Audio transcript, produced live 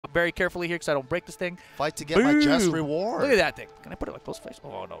very carefully here because I don't break this thing. Fight to get my just reward. Look at that thing. Can I put it like close face?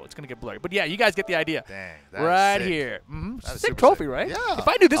 Oh, no, it's going to get blurry. But yeah, you guys get the idea. Dang, that right is sick. here. Sick Sick. trophy, right? Yeah. If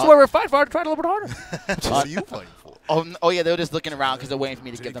I knew this is where we're fighting, I'd try it a little bit harder. What are you fighting for? Oh, yeah, they were just looking around because they're waiting for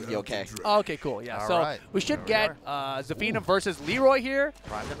me to give them the okay. Okay, cool. Yeah, All so right. we should get Zafina versus Leroy here.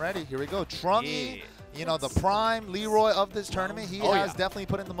 Primed and ready. Here we go. Trungy. Yeah. You know, the prime Leroy of this tournament, he has definitely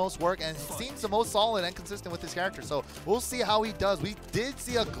put in the most work and seems the most solid and consistent with his character. So we'll see how he does. We did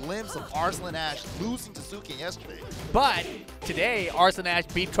see a glimpse of Arslan Ash losing to Suki yesterday. But today, Arslan Ash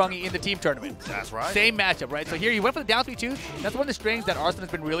beat Trungy in the team tournament. That's right. Same matchup, right? So here he went for the down 3-2. That's one of the strings that Arslan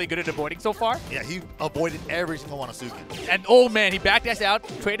has been really good at avoiding so far. Yeah, he avoided every single one of Suki. And oh man, he backdashed out,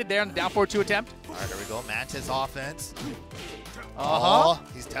 traded there on the down 4-2 attempt. All right, there we go. Mantis offense. Uh-huh.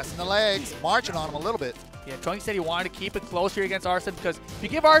 He's testing the legs, marching on him a little bit. Yeah, Trungy said he wanted to keep it close here against Arslan because if you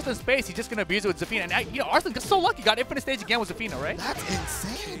give Arslan space, he's just going to abuse it with Zafina. And, you know, Arslan got so lucky, got infinite stage again with Zafina, right? That's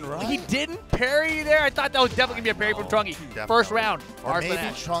insane, right? He didn't parry there. I thought that was definitely going to be a parry from Trungy. Definitely. First round, Or Arslan maybe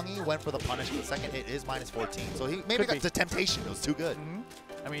Ash. Trungy went for the punish. The second hit is -14. So he maybe got the temptation. It was too good.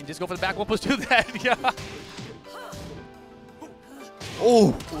 I mean, just go for the back 1+2 that. Yeah.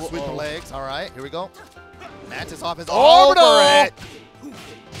 Oh, sweep the legs. All right, here we go. Mantis off his Over over it.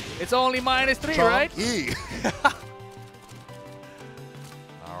 It's only -3, right? Trungy.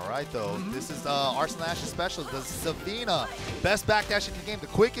 All right, though. This is Arslan Ash's special. The Zafina, best backdash in the game. The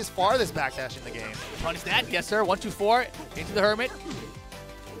quickest, farthest backdash in the game. Punish that. Yes, sir. 1-2-4 into the Hermit.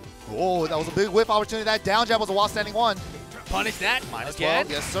 Oh, that was a big whip opportunity. That down jab was a wall standing one. Punish that. -12.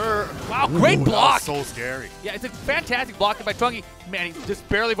 Yes, sir. Wow, great block. That was so scary. Yeah, it's a fantastic block by Trungy. Man, he's just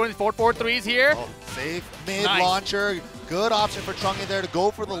barely avoiding the 4-4-3s here. Oh, safe mid Nice. launcher. Good option for Trungy there to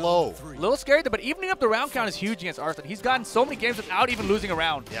go for the low. A little scary, but evening up the round count is huge against Arslan. He's gotten so many games without even losing a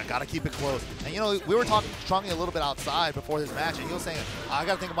round. Yeah, got to keep it close. And, you know, we were talking to Trungy a little bit outside before this match, and he was saying, I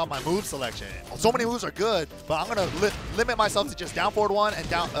got to think about my move selection. So many moves are good, but I'm going to limit myself to just down forward one and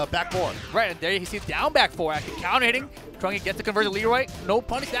down back four. Right, and there you see down back 4 actually counter hitting. Trungy gets the converted Leroy. No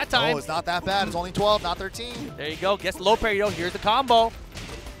punish that time. Oh, it's not that bad. It's only 12, not 13. There you go. Gets the low parry, though. Here's the combo.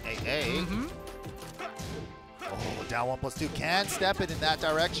 Hey. Oh, down 1+2. Can't step it in that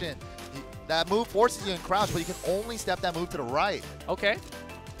direction. That move forces you in crouch, but you can only step that move to the right. Okay.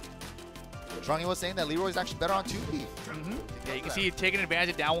 Trungy was saying that Leroy's actually better on 2P. Yeah, you can see he's taking advantage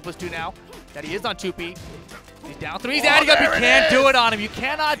of down 1+2 now. That he is on 2P. He's down 3. He's adding up. You can't do it on him. You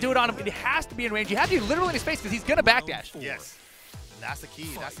cannot do it on him. It has to be in range. You have to be literally in his face because he's going to backdash. Yes. That's the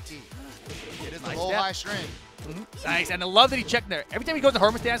key. That's the key. It is Nice the low, step. high string. Nice, and I love that he checked there. Every time he goes to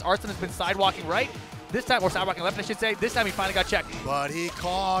Hermit stance, Arslan has been sidewalking right. This time, or sidewalking left, I should say. This time he finally got checked. But he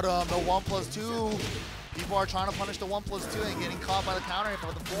caught him. The 1+2. People are trying to punish the 1+2 and getting caught by the counter hit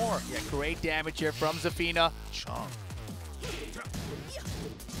for the 4. Yeah, great damage here from Zafina. Chunk.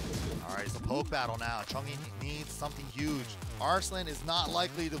 All right, it's a poke battle now. Trungy needs something huge. Arslan is not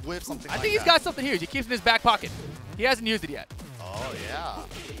likely to whip something like that. I think he's got something huge. He keeps it in his back pocket. He hasn't used it yet. Oh, yeah.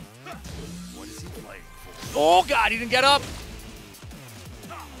 What is he playing for? Oh, God, he didn't get up.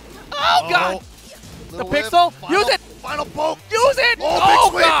 Oh, God. The Little whip. pixel. Final- Use it. Final poke. Use it. Oh,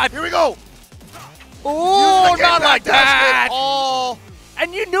 big swing. God. Here we go. Oh, Again, not like dash that. it. Oh.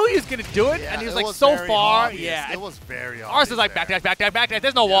 And you knew he was going to do it, Yeah, and he was it like was so very far. obvious. Yeah. It was very obvious. Arslan's like there. backdash.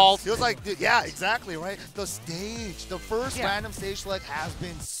 There's no walls. He was like, dude, yeah, exactly, right? The stage, the first Yeah. random stage select has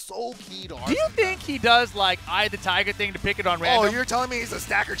been so key to Arslan. Do you think he does like Eye of the Tiger thing to pick it on random? Oh, you're telling me he's a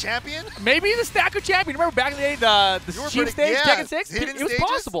stacker champion? Maybe he's a stacker champion. Remember back in the day, the You were cheap pretty- stage, yeah, Tekken 6? hidden It was stages?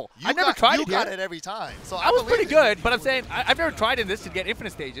 possible. You I never got- tried you it got here. it every time. So I was believe pretty it. good, but I'm saying I've never tried in this to get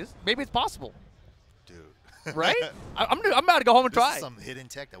infinite stages. Maybe it's possible, Dude. right? I'm about to go home and This try. is some hidden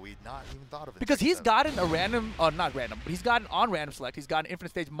tech that we've not even thought of. in Because Tekken he's 7. gotten a random, not random, but he's gotten on random select. He's gotten infinite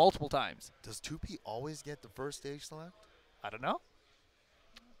stage multiple times. Does 2P always get the first stage select? I don't know.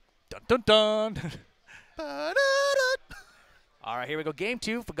 Dun dun dun. Ba-da-da. All right, here we go. Game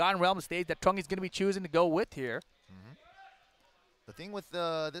 2, Forgotten Realm, the stage that Trungy's going to be choosing to go with here. The thing with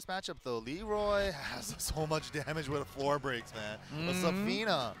this matchup, though, Leroy has so much damage with floor breaks, man. But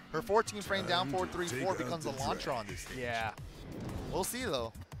Zafina, her 14 frame down 4-3-4 becomes a launcher on this stage. Yeah. We'll see,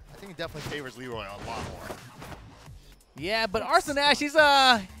 though. I think it definitely favors Leroy a lot more. Yeah, but Arslan Ash, he's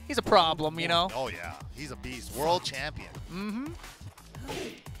a problem, you know. Oh, yeah. He's a beast. World champion.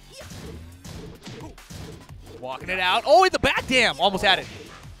 Walking it out. Oh, in the back dam. Almost had it.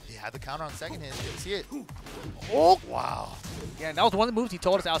 He had the counter on second hit. Didn't see it. Oh, Wow. yeah, and that was one of the moves he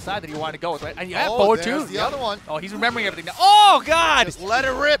told us outside that he wanted to go with, right? And you have Oh, forward there's too. the Yep. other one. Oh, he's remembering everything now. Oh, God. Just let it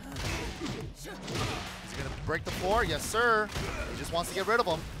rip. He's going to break the floor. Yes, sir. He just wants to get rid of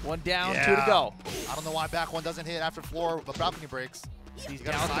him. One down, Yeah. 2 to go. I don't know why back one doesn't hit after floor, the balcony breaks. He's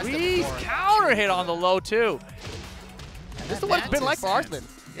down 3. Counter hit on the low, too. This is what it's been like for Arslan.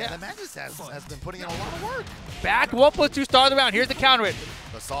 Yeah, the Mantis has been putting in a lot of work. Back 1+2 star of the round. Here's the counter hit.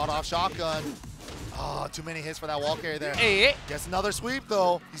 The sawed-off shotgun. Oh, too many hits for that wall carry there. Hey. Gets another sweep,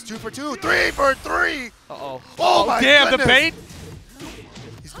 though. He's 2 for 2. 3 for 3. Uh-oh. Oh, my damn, goodness. the bait.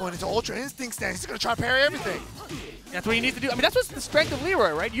 He's going into Ultra Instinct stance. He's going to try to parry everything. That's what he needs to do. I mean, that's what's the strength of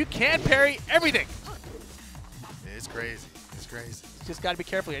Leroy, right? You can parry everything. It's crazy. It's crazy. Just got to be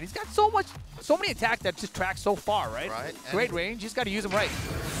careful. And he's got so many attacks that just track so far, right? Right. Great range. You just got to use them right.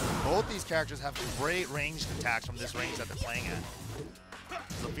 Both these characters have great ranged attacks from this range that they're playing at.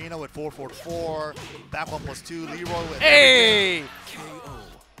 Zafina with 444, back 1+2, Leroy with everything.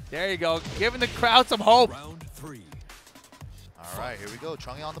 There you go. Giving the crowd some hope. Round 3. All right, here we go.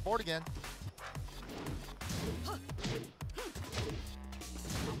 Trungy on the board again.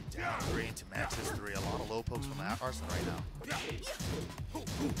 Down 3 into Max's 3. A lot of low pokes from Arslan right now.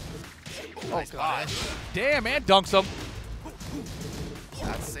 Oh, gosh. Damn, man. Dunks him.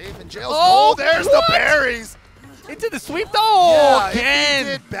 That's safe in jail. Oh, there's the parries. Into the sweep, though. Yeah, again. if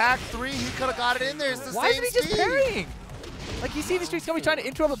he did back 3, he could have got it in there. It's the Why same isn't he just parrying? Like, you see the streets coming trying to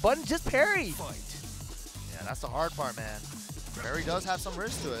interrupt a button, just parry. Yeah, that's the hard part, man. Parry does have some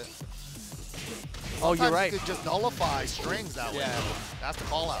risk to it. Oh, you're right. You could just nullify strings that way. That's the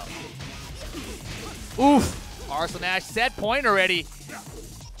call out. Oof. Arslan Ash set point already.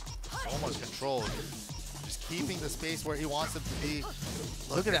 So much control. Just keeping the space where he wants him to be.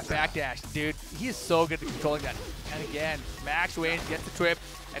 Look at that backdash, dude. He is so good at controlling that. And again, max range, gets the trip.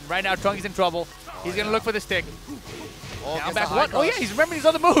 And right now, Trungy's in trouble. He's going to look for the stick. Oh, down back one. Oh, yeah, he's remembering his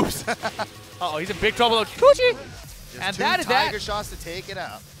other moves. Uh-oh, he's in big trouble, though. Coochie! And that is that. Tiger shots to take it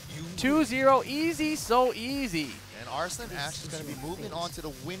out. 2-0, easy, so easy. And Arslan Ash is going to be moving on to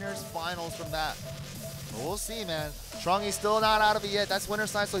the winners finals from that. We'll see, man. Trungy's still not out of it yet. That's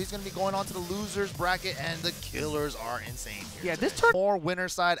winner's side, so he's going to be going on to the losers bracket, and the killers are insane here. Yeah, this turn. More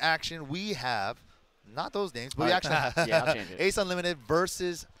winner's side action. We have, not those names, but we actually have I'll change it. Ace Unlimited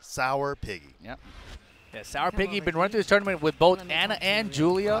versus Sour Piggy. Yep. Yeah, Sour Piggy been running through this tournament with both Anna and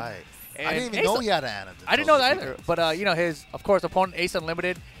Julia. Right. And I didn't even know he had an Anna. I didn't know that either. But, you know, his, of course, opponent, Ace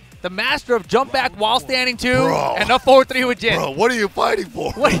Unlimited, the master of jump back while standing 2 and a 4-3 with Jin. Bro, what are you fighting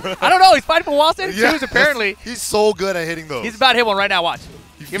for? I don't know. He's fighting for while standing 2s, apparently. He's so good at hitting those. He's about to hit one right now. Watch.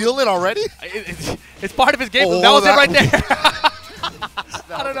 You feel it already? It's part of his game. That was it right there.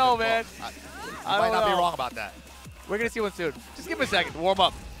 I don't know, man. I might not be wrong about that. We're going to see one soon. Just give him a second to warm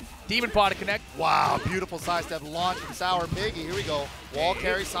up. Demon Paw to connect. Wow, beautiful sidestep launch from Sour Piggy. Here we go. Wall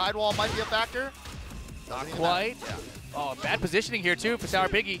carry, sidewall might be a factor. Not quite. Yeah. Oh, bad positioning here, too, for Sour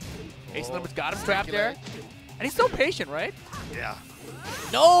Piggy. Ace Unlimited's got him trapped there. And he's so patient, right? Yeah.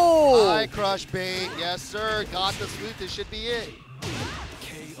 No! High crush bait. Yes, sir. Got the sweep. This should be it.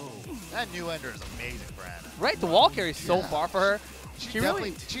 KO. That new ender is amazing for Anna. Right, the wall carry is so far for her. She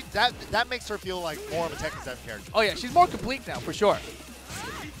really, that makes her feel like more of a Tekken 7 character. Oh, yeah. She's more complete now, for sure.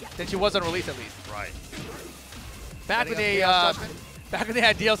 Than she was on release, at least. Right. Back when they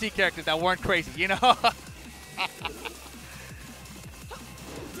had DLC characters that weren't crazy, you know?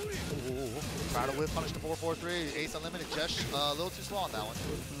 Try to whip punish the 4-4-3. Ace Unlimited just a little too slow on that one.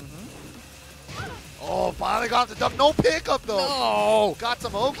 Oh, finally got the dump. No pickup, though. No. Got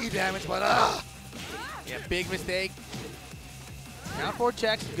some Oki damage, but yeah, big mistake. Down 4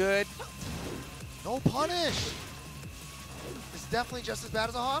 checks, good. No punish. It's definitely just as bad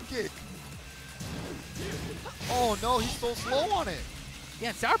as a hop kick. Oh, no, he's so slow on it.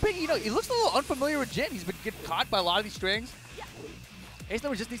 Yeah, Sour Piggy, you know, he looks a little unfamiliar with Jin. He's been getting caught by a lot of these strings. Ace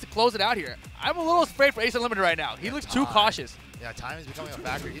Unlimited just needs to close it out here. I'm a little afraid for Ace Unlimited right now. He looks too cautious. Yeah, timing's becoming a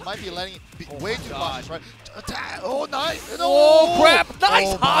factor. He might be letting it be way too cautious, right? Oh, nice. Oh, crap.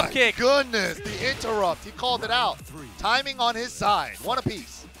 Nice hop kick. Goodness, the interrupt. He called it out. Timing on his side. One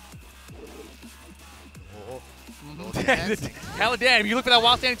apiece. Hell damn, you look for that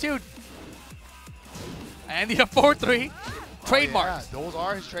while standing too. And the 4-3. Trademarks. Yeah, those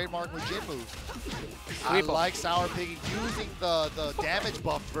are his trademark with Jin moves. I like Sour Piggy using the damage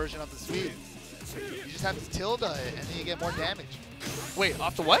buffed version of the sweep. You just have to tilde it, and then you get more damage. Wait,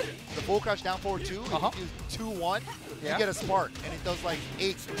 off to what? The full crouch down forward 2, if you do 2-1, you get a spark, and it does like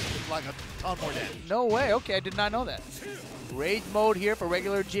 8, like a ton more damage. No way, okay, I did not know that. Rage mode here for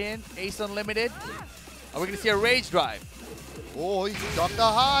regular Jin, Ace Unlimited. Are we going to see a Rage Drive? Oh, he ducked the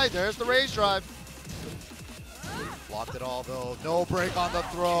high. There's the Rage Drive. Blocked it all, though. No break on the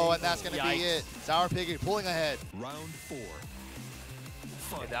throw, and that's going to be it. Sour Piggy pulling ahead. Round 4.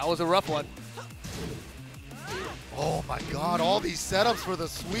 Yeah, that was a rough one. Oh, my God. All these setups for the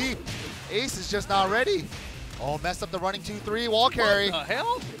sweep. Ace is just not ready. Oh, messed up the running 2-3 wall carry. What the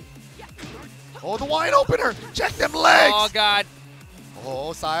hell? Oh, the wide opener. Check them legs. Oh, God.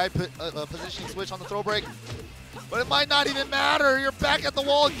 Oh, side positioning switch on the throw break. But it might not even matter. You're back at the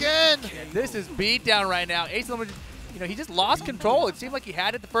wall again. And this is beat down right now. Ace Unlimited, you know, he just lost control. It seemed like he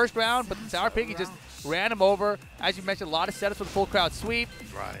had it the first round, but Sour Piggy just ran him over. As you mentioned, a lot of setups with full crowd sweep.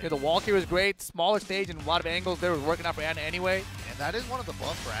 Right. You know, the wall carry was great. Smaller stage and a lot of angles there was working out for Anna anyway. And that is one of the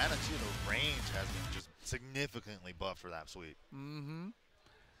buffs for Anna, too. The range has been just significantly buffed for that sweep. Mm-hmm.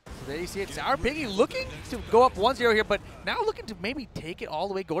 So there you see it. Sour Piggy looking to go up 1-0 here, but now looking to maybe take it all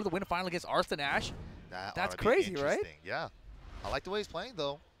the way, go to the winter final against Arslan Ash. That's crazy, right? Yeah. I like the way he's playing,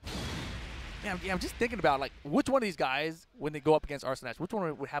 though. Yeah, I'm just thinking about, like, which one of these guys, when they go up against Arslan Ash, which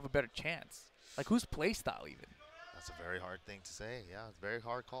one would have a better chance? Like, whose play style even? That's a very hard thing to say. Yeah, it's a very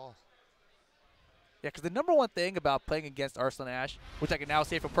hard call. Yeah, because the number one thing about playing against Arslan Ash, which I can now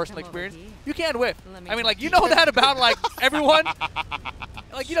say from personal experience, you can't whiff. I mean, like, you know that about, like, everyone.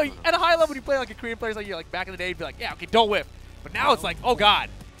 Like, you know, at a high level, when you play, like, a Korean players, like, you're like, back in the day, you'd be like, yeah, okay, don't whiff. But now it's like, oh, God,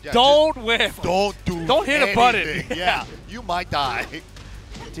 yeah, don't whiff. Don't hit anything. a button. Yeah, you might die.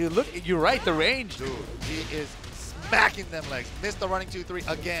 Dude, look, you're right, the range. Dude, he is smacking them legs. Missed the running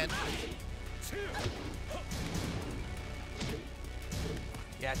 2-3 again.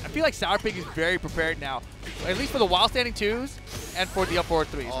 Yeah, I feel like Sour Pig is very prepared now, at least for the wild standing 2s and for the up forward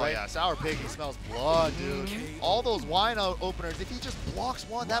 3s, oh, right? Yeah, Sour Pig, he smells blood, dude. All those wine openers, if he just blocks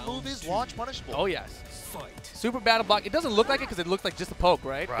one, that move is launch punishable. Oh, yes. Super battle block. It doesn't look like it because it looks like just a poke,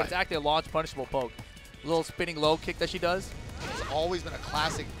 right? Right. But it's actually a launch punishable poke. Little spinning low kick that she does. It's always been a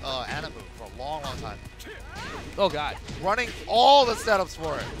classic Anna move for a long, long time. Oh, God. Running all the setups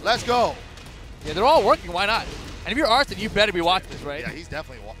for it. Let's go. Yeah, they're all working. Why not? And if you're Arslan, you better be watching this, right? Yeah, he's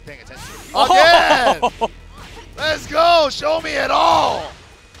definitely paying attention. Oh! Again! Let's go. Show me it all.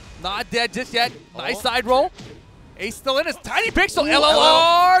 Not dead just yet. Nice side roll. Ace still in his tiny pixel. Ooh,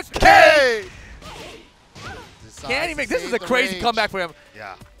 LLR. Can't he make this is a crazy range. comeback for him.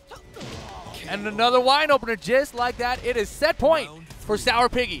 Yeah. And another wine opener just like that. It is set point for Sour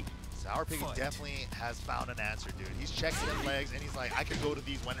Piggy. Sour Piggy definitely has found an answer, dude. He's checking his legs, and he's like, I can go to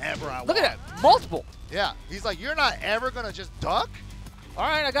these whenever I want. Look at that. Multiple. Yeah. He's like, you're not ever going to just duck? All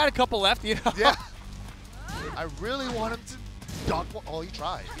right, I got a couple left, you know. Yeah. I really want him to duck. Oh, he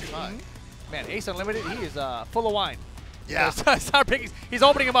tried. He tried. Man, Ace Unlimited, he is full of wine. Yeah. Sour Piggy, he's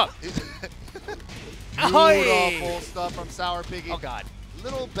opening him up. Beautiful stuff from Sour Piggy. Oh, God.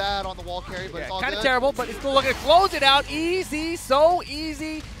 Little bad on the wall carry, but it's all kind good. of terrible, but he's still looking to close it out. Easy, so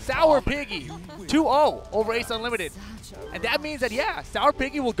easy. Sour Piggy, 2-0 over Ace Unlimited. And that means that, yeah, Sour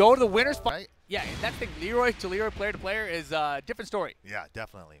Piggy will go to the winner's spot. Right? Yeah, and that thing, Leroy to Leroy, player to player, is a different story. Yeah,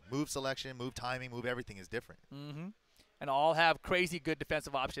 definitely. Move selection, move timing, move everything is different. And all have crazy good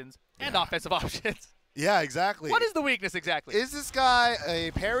defensive options and offensive options. Yeah, exactly. What is the weakness exactly? Is this guy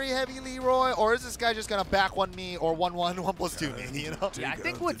a parry-heavy Leroy, or is this guy just going to back 1 me or 1-1, 1+2 me, you know? Yeah, I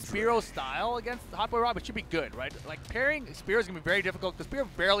think with Spiro's style against Hot Boy Rob, it should be good, right? Like, parrying Spiro's going to be very difficult because Spiro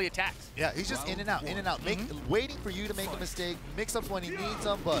barely attacks. Yeah, he's just in and out, waiting for you to make a mistake, mix-ups when he needs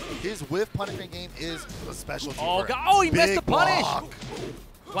them, but his whiff punishment game is a specialty for him. Oh, he missed the punish! Block.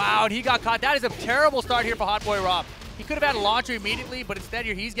 Wow, and he got caught. That is a terrible start here for Hot Boy Rob. He could have had a launcher immediately, but instead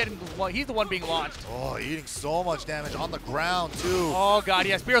here he's the one being launched. Oh, eating so much damage on the ground, too. Oh, God,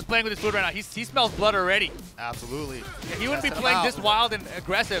 yeah, Spiro's playing with his food right now. He smells blood already. Absolutely. Yeah, he wouldn't be playing this wild and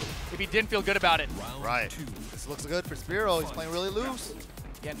aggressive if he didn't feel good about it. Right. This looks good for Spiro. He's playing really loose.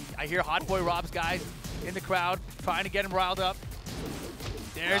 Yeah, I hear Hot Boy Rob's guys in the crowd trying to get him riled up.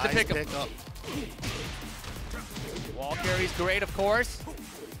 There's the pickup. Wall carry's great, of course.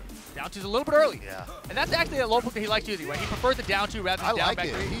 Down two's a little bit early. Yeah. And that's actually a low poke that he likes using, right? He prefers the down two rather than down back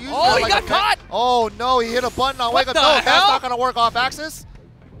three. Oh, he got caught! Oh, no, he hit a button on Wake Up. No, that's not going to work off axis.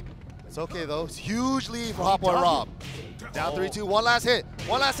 It's okay, though. It's huge lead for Hot Boy Rob. Down 3-2, one last hit.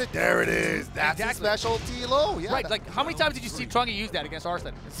 One last hit. There it is. That's his specialty low. Yeah. Right, like how many times did you see Trungy use that against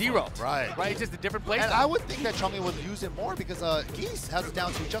Arslan? 0. Right. Right, it's just a different place. And I would think that Trungy would use it more because Geese has a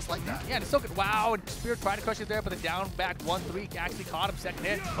down 2 just like that. Yeah, and it's so good. Wow, and Spirit tried to crush it there, but the down back 1-3 actually caught him second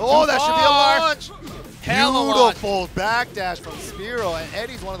hit. Oh, that should be a launch. Beautiful backdash from Spiro, and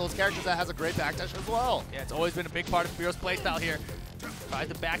Eddie's one of those characters that has a great backdash as well. Yeah, it's always been a big part of Spiro's playstyle here. Tries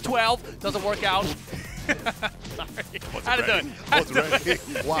the back 12, doesn't work out. Sorry. How to do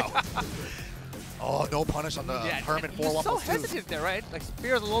it. Wow. Oh, no punish on the Herman 4-1+2. He's so hesitant there, right? Like,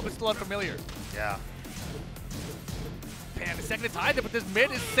 Spiro's a little bit still unfamiliar. Yeah. Man, the second it's high there, but this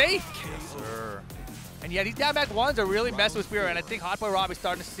mid is safe. Yes, sir. And yet, these down back ones are really messing with Spiro, and I think Hot Boy Rob is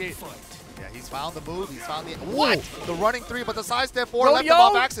starting to see it. Yeah, he's found the move. He's found the... What? The running 3, but the side step 4 left him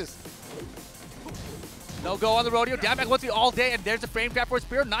off axis. No go on the rodeo. Down back once all day, and there's a frame trap for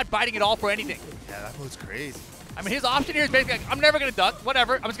Spear, not biting at all for anything. Yeah, that move's crazy. I mean, his option here is basically like, I'm never going to duck,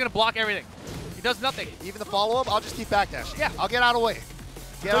 whatever. I'm just going to block everything. He does nothing. Even the follow-up, I'll just keep backdashing. Yeah. I'll get out of the way.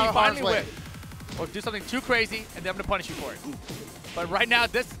 Get out of harm's way. Or do something too crazy, and then I'm going to punish you for it. But right now,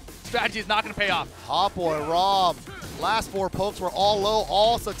 this strategy is not going to pay off. Hot Boy, Rob. Last 4 pokes were all low,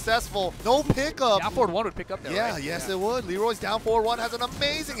 all successful. No pickup. Down forward 1 would pick up there, Yeah, right? yes it would. Leroy's down forward 1 has an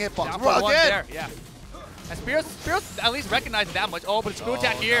amazing hitbox. Down forward 1 Again. there, yeah. And Spear's at least recognizing that much. Oh, but screw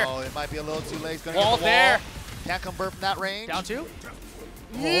attack here. No, it might be a little too late. He's gonna Wall get the there. wall. Can't convert from that range. Down 2.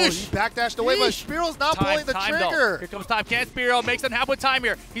 Oh, he backdashed away, but Spiro's not pulling the trigger. Though. Here comes time. Can't Spiro makes them have with time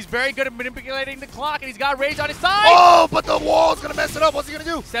here. He's very good at manipulating the clock, and he's got rage on his side. Oh, but the wall's gonna mess it up. What's he gonna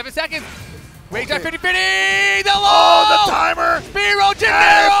do? 7 seconds. Rage Okay. at 50-50. The low. Oh, the timer. Spiro And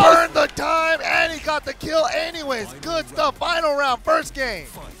Generos. burned the time, and he got the kill anyways. Good stuff. Final round, first game.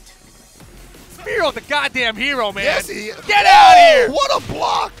 Spiro's the goddamn hero, man. Yes, he is. Get out of here. What a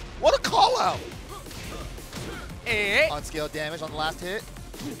block. What a call out. Hey. Unscaled damage on the last hit.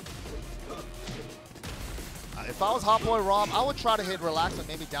 If I was Hot Boy Rob, I would try to hit relax and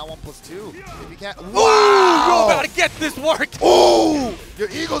maybe down 1+2. If you can't. Wow. You're about to get this worked. Ooh! Your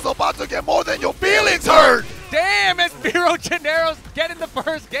ego's about to get more than your feelings hurt. Damn, and Spiro Generos getting the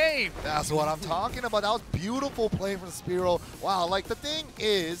first game. That's what I'm talking about. That was beautiful play from Spiro. Wow, like the thing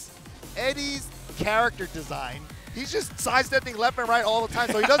is, Eddie's character design, he's just sidestepping left and right all the time,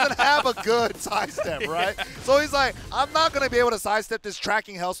 so he doesn't have a good sidestep, right? So he's like, I'm not going to be able to sidestep this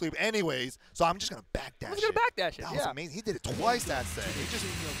tracking hell sweep anyways, so I'm just going to backdash He's going to backdash it, That was amazing. He did it twice that set. He just,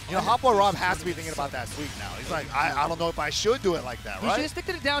 you know, Hot Boy Rob has to be thinking about that sweep now. He's like, I don't know if I should do it like that, You right? should just stick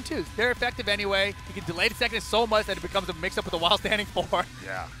to the down 2s. They're effective anyway. You can delay the second so much that it becomes a mix-up with the while standing 4.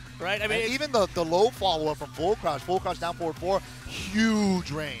 Yeah. Right? I mean, and even the low follow-up from full crouch down forward 4, huge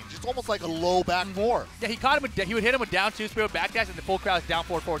range. It's almost like a low back 4. yeah, he caught him. He would hit him with down 2, Spiro backdash, and the full crouch down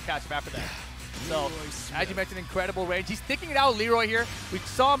forward catch him after that. So, as you mentioned, incredible range. He's sticking it out with Leroy here. We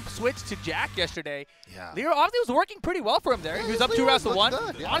saw him switch to Jack yesterday. Yeah. Leroy honestly was working pretty well for him there. Yeah, he was up 2 rounds to 1.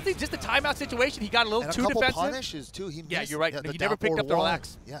 good, yeah. Honestly, just the timeout situation, he got a little And too a couple defensive. punishes too. He missed, you're right. the He never picked up the 1.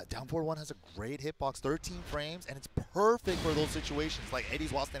 relax. Yeah, down forward 1 has a great hitbox, 13 frames, and it's perfect for those situations. Like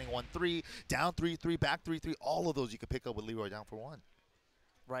Eddie's while standing 1-3, down 3-3, back 3-3. All of those you can pick up with Leroy down for 1.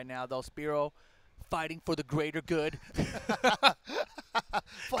 Right now, though, Spiro fighting for the greater good.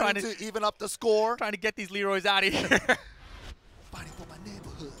 Trying to even up the score. Trying to get these Leroys out of here. Fighting for my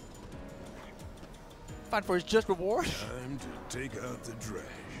neighborhood. Fighting for his just reward. Time to take out the trash.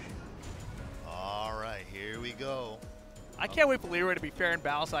 All right, here we go. I can't wait for Leroy to be fair and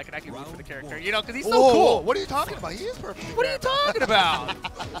balanced so I can actually root for the character. You know, because he's so Whoa, cool. What are you talking about? He is perfect. What are you talking about?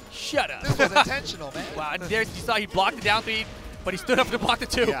 Shut up. This was intentional, man. Wow, and there you saw he blocked the down 3, but he stood up to block the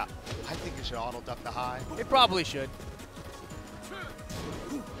 2. Yeah, I think it should auto duck the high. It probably should.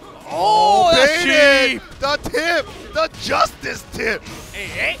 Oh, that's baby! cheap. The tip! The justice tip!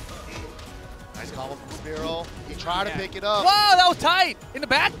 Hey. Nice combo from Spiro. He tried to Yeah. pick it up. Wow, that was tight. In the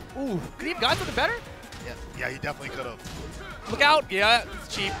back. Ooh, could he have gotten something better? Yeah, he definitely could have. Look out. Yeah,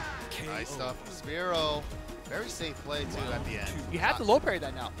 it's cheap. Nice stuff from Spiro. Very safe play, too, at the end. You have to low parry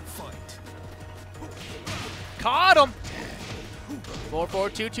that now. Caught him.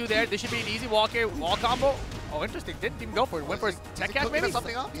 4-4-2-2 there. This should be an easy wall combo. Oh, interesting. Didn't even go for it. Went for his tech catch, maybe?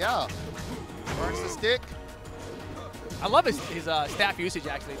 Something up? Yeah. Burns the stick. I love his staff usage,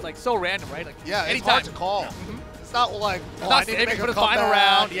 actually. It's like so random, right? Like Yeah, it's anytime. hard to call. It's not like, oh, not I need to saving make for a the final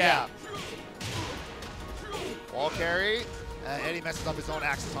comeback. round, yeah. Wall carry. Eddie messes up his own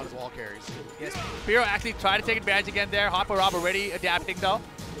axis on his wall carries. Yes. Spiro actually tried to take advantage again there. Hot Boy Rob already adapting, though.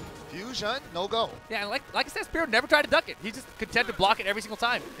 Fusion, no go. Yeah, and like I said, Spiro never tried to duck it. He's just content to block it every single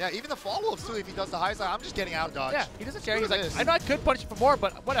time. Yeah, even the follow-ups, too, if he does the high side, I'm just getting out of dodge. Yeah, he doesn't care. He's Screw like, this. I know I could punish you for more,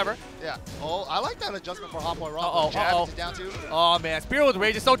 but whatever. Yeah. Oh, I like that adjustment for Hot Boy Rob. Uh-oh, Jab uh-oh. into down 2. Oh, man. Spiro with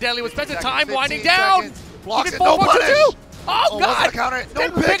rage is so deadly with special 15 time seconds, winding 15 down. seconds. Blocks Look it, at no 4-4-2-2. punish. Oh, What's God. the counter? No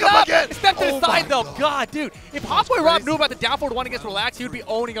Didn't pick it up again. Step to Oh the side, my though. God. God, dude. If Hot Boy Rob knew about the down forward 1 against relax, he would be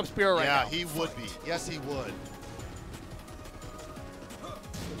owning up Spiro right now. Yeah, he would be. Yes, he would.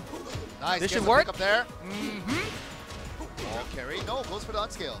 Nice. This Gets should the work. pick up there. Mm-hmm. Ball carry. No, goes for the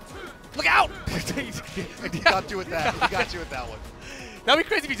unscaled. Look out. He got you with that. He got you with that one. That'd be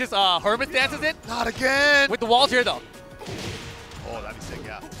crazy if he just Hermit dances it. Not again. With the walls here, though. Oh, that'd be sick,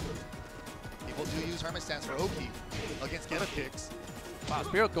 yeah. People do use Hermit stance for Oki against getup kicks. Wow,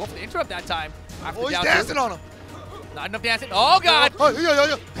 Spiro going for the interrupt that time. After Oh, he's down dancing 2. on him. Not enough dancing. Oh, God. Oh,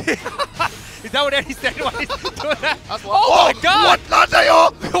 yeah. Is that what Eddie's saying while he's doing that? That's Oh, my God. What?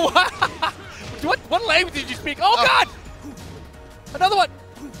 Not What language did you speak? Oh, God. Another one.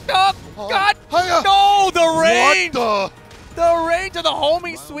 Oh, Oh. God. Hiya. No, the range! What The range of the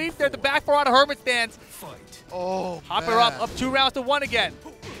homing sweep there. The back four out of Hermit stance. Oh, Hopper up 2 rounds to 1 again.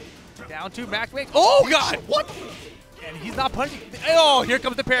 Down 2 max range. Oh, God! What? And he's not punching. Oh, here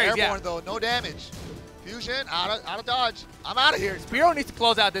comes the parries. Airborne, though. No damage. Fusion, out of dodge. I'm out of here. Spiro needs to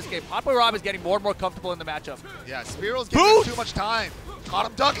close out this game. Hot Boy Rob is getting more and more comfortable in the matchup. Yeah, Spiro's giving him too much time. Caught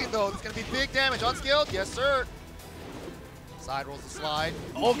him ducking, though. This is going to be big damage. Unskilled? Yes, sir. Side rolls the slide.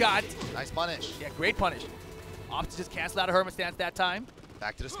 Oh, God. Nice punish. Yeah, great punish. Opts to just cancel out a Hermit stance that time.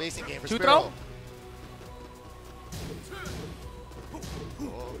 Back to the spacing game for 2 Spiro. throw.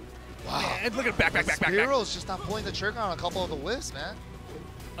 Wow. And look at back. Spiro's just not pulling the trigger on a couple of the whiffs, man.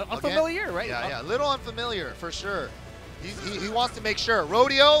 Unfamiliar, right? Yeah, a little unfamiliar for sure. He wants to make sure.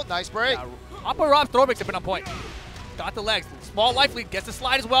 Rodeo, nice break. Yeah, Hot Boy Rob's throw mix have been on point. Got the legs. Small life lead. Gets the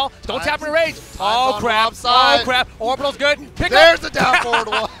slide as well. Don't tap in range. Oh, crap. Oh, crap. Orbital's good. There's the down forward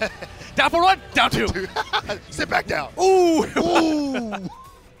one. Down for 1. Down 2. Sit back down. Ooh. Ooh.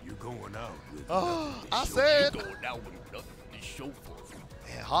 You're going out. I said. You're going out with nothing to show for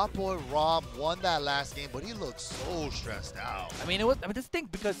it. Man, Hot Boy Rob won that last game, but he looked so stressed out. I mean, this thing,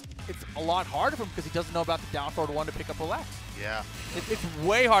 because it's a lot harder for him because he doesn't know about the down forward 1 to pick up relax. Yeah. It's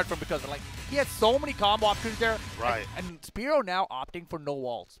way hard for him because like he had so many combo options there. Right. And Spiro now opting for no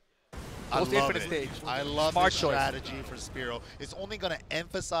walls. I Most love infinite it. stage. I love Smart the choice. strategy for Spiro. It's only going to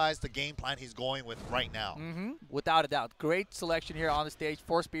emphasize the game plan he's going with right now. Without a doubt. Great selection here on the stage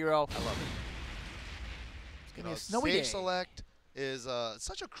for Spiro. I love it. It's going to be a snowy Stage day. select is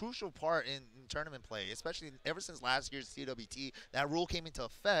such a crucial part in tournament play, especially ever since last year's CWT. That rule came into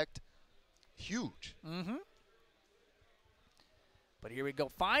effect. Huge. But here we go.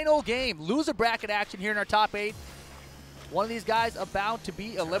 Final game. Loser bracket action here in our top 8. One of these guys about to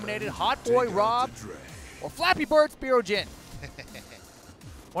be eliminated. Hot Boy Rob or Flappy Bird Spiro Jin.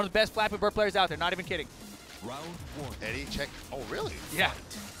 One of the best Flappy Bird players out there. Not even kidding. Round 1. Eddie, check. Oh, really? Yeah.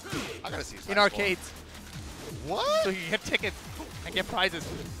 I got to see his In last arcades. score. What? So you get tickets and get prizes.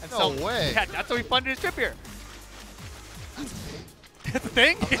 And No way. Yeah, that's how we funded his trip here. That's a thing. That's the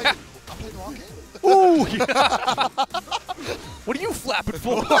thing? I'm playing the wrong game. Ooh. Yeah. What are you flapping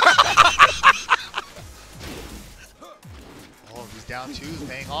for? Oh, these down twos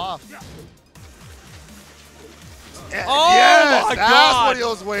paying off. Yeah, Oh, yes, my that's God. what he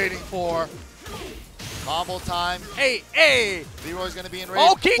was waiting for. Combo time. Hey. Leroy's going to be in range.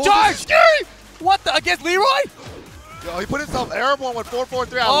 Oh, key charge. Scary. What the? Against Leroy? Yo, he put himself airborne with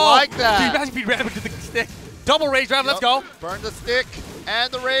 4-4-3. I Oh, like that. Dude, imagine if he ran into the stick. Double rage drive. Let's go. Burn the stick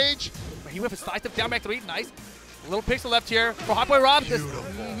and the rage. He went for side step down back 3. Nice. A little pixel left here for Hot Boy Rob. Beautiful.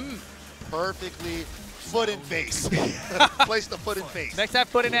 Perfectly foot in face. Place the foot in face. Next time,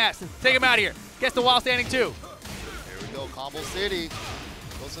 foot in ass. Take him out of here. Gets the wall standing 2. Here we go. Combo City.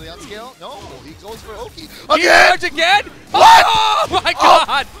 Goes to the unscale. No, he goes for Oki. Key charge again? What? Oh, my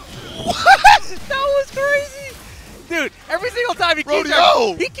God. What? That was crazy. Dude, every single time he key Rodeo.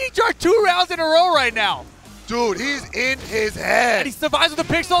 charged, he key charged 2 rounds in a row right now. Dude, he's in his head. And he survives with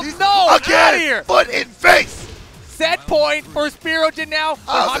a pixel. He's No, out again, of here. foot in face. Set point for Spirogen now. For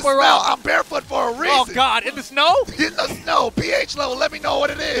Oh, Hot the Boy smell. Rob. I'm barefoot for a reason. Oh, God. In the snow? In the snow. pH level. Let me know what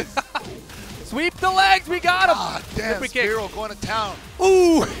it is. Sweep the legs. We got him. Ah, damn. Flippy kick. Spiro going to town.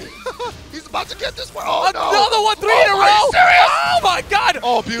 Ooh. He's about to get this one. Oh, no. Another one, 3 in a row. Are you serious? Oh, my God.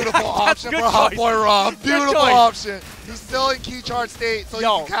 Oh, beautiful That's option good for Hot choice. Boy Rob. Good Beautiful choice. option. He's still in key charge state, so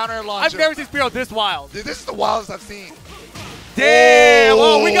Yo, you can counter and launch I've him. never seen Spiro this wild. Dude, this is the wildest I've seen. Damn.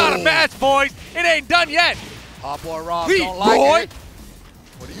 Oh. Oh, we got a match, boys. It ain't done yet. Hot Boy Rob Lead, don't like boy. it.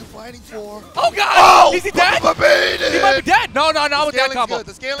 What are you fighting for? Oh, God. Oh, Is he dead? He He might be dead. No, not with that Scaling's combo. good.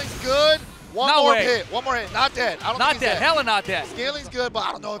 The scaling's good. One No more way. hit. One more hit. Not dead. I don't Not think he's dead. Hella not dead. Scaling's good, but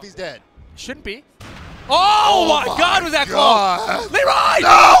I don't know if he's dead. Shouldn't be. Oh, my God, was that God. close? Leroy!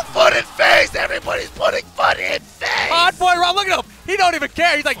 No, foot in face. Everybody's putting foot in face. Hot Boy Rob, look at him. He don't even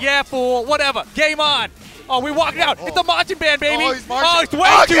care. He's like, yeah, fool, whatever. Game on. Oh, we walking out. It's a marching band, baby. Oh, he's marching. Oh, it's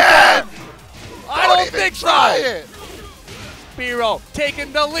way too Again. far. I don't even think try so. it. Spiro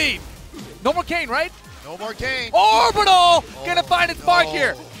taking the lead. No more Kane, right? No more Kane. Orbital gonna find its mark no.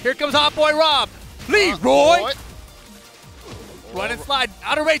 here. Here comes Hot Boy Rob. Leroy. Boy. Run and slide.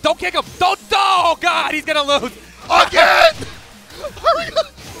 Out of range. Don't kick him. Don't. Oh, God. He's going to lose. Again. Hurry up.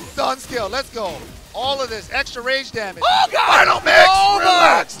 Done skill. Let's go. All of this extra rage damage. Oh, God. Final mix. Over.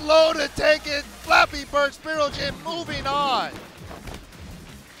 Relax. Loaded. Take it. Flappy Bird. Spirogen. Moving on.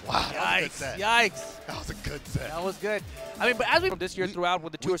 Wow. That was a good Yikes. set. Yikes. That was a good set. That was good. I mean, but as we from this year throughout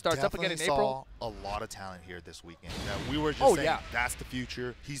when the tour starts up again in April. Saw a lot of talent here this weekend. That we were just Oh, saying, yeah. that's the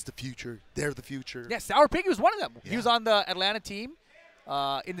future. He's the future. They're the future. Yeah, Sour Piggy was one of them. Yeah. He was on the Atlanta team.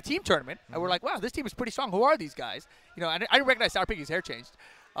 in the team tournament, and we're like, wow, this team is pretty strong. Who are these guys? You know, I didn't recognize Sour Piggy's hair changed.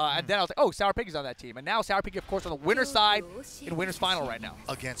 And then I was like, oh, Sour Piggy's on that team. And now Sour Piggy, of course, on the winner's side in winner's final right now.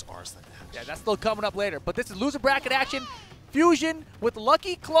 Against Arslan. Yeah, that's still coming up later. But this is loser bracket action. Fusion with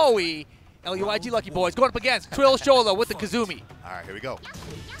Lucky Chloe. LUIG Lucky Boys going up against Trill Shola with the Kazumi. All right, here we go.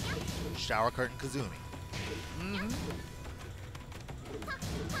 Shower Curtain Kazumi.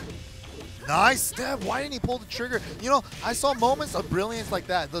 Nice step. Why didn't he pull the trigger? You know, I saw moments of brilliance like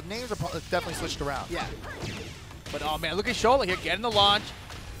that. The names are definitely switched around. Yeah. But, oh, man, look at Shola here getting the launch.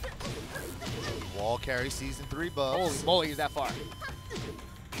 Wall carry season 3 buffs. Holy moly, he's that far.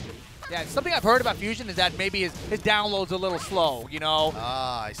 Yeah, something I've heard about Fusion is that maybe his download's a little slow, you know?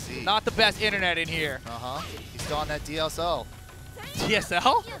 Ah, I see. Not the best internet in here. Uh-huh. He's still on that DSL.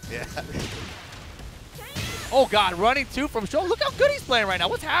 DSL? Yeah. Oh, God, running 2 from Shola. Look how good he's playing right now.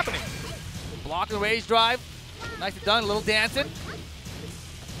 What's happening? Blocking the rage drive. Nicely done. A little dancing.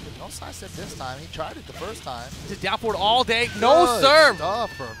 No side step this time. He tried it the first time. Just down forward all day. No Good serve.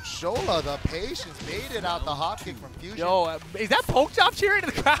 Stuff from Shola. The patience made it out the hop kick from Fusion. Yo, is that poke chop cheering in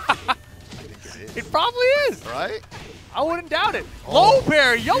the crowd? I think it is. It probably is. Right? I wouldn't doubt it. Oh, Low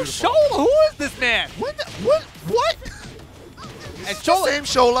parry. Yo, beautiful. Shola, who is this man? What? And Shola. Same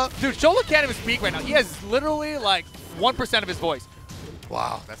Shola. Dude, Shola can't even speak right now. He has literally like 1% of his voice.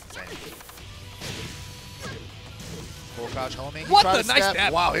 Wow, that's insane. Full crouch homing. What the nice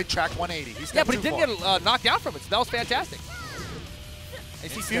step. Wow, it tracked 180. Yeah, but he didn't get knocked down from it, so that was fantastic. I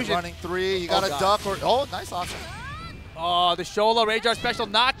see Fusion running 3. You got to duck or nice option. Oh, the Shola Radar special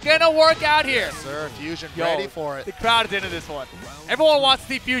not gonna work out here. Yes, sir. Fusion ready for it. The crowd is into this one. Everyone wants to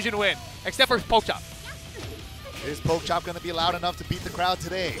see Fusion win, except for poke chop. Is poke chop going to be loud enough to beat the crowd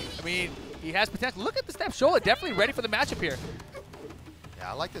today? I mean, he has potential. Look at the step. Shola definitely ready for the matchup here.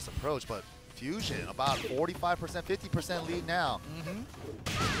 Yeah, I like this approach, but Fusion about 45%, 50% lead now.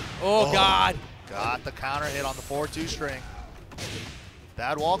 Oh, God. Got the counter hit on the 4-2 string.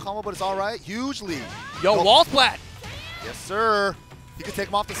 Bad wall combo, but it's all right. Huge lead. Yo, wall splat. Yes, sir. He could take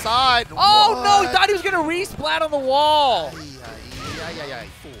him off the side. Oh, what? no, he thought he was going to re-splat on the wall.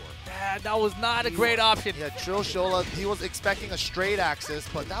 That was not a great option. Yeah, Trill Shola, he was expecting a straight axis,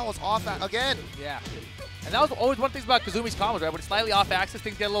 but that was off again. Yeah. And that was always one of the things about Kazumi's combos, right? When it's slightly off axis,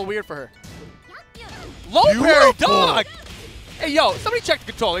 things get a little weird for her. Low parry, dog! Hey, yo, somebody check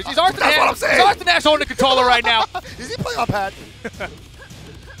the controller. He's Arslan Ash holding the controller right now. Is he playing on pad?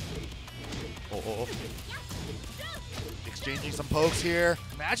 Exchanging some pokes here.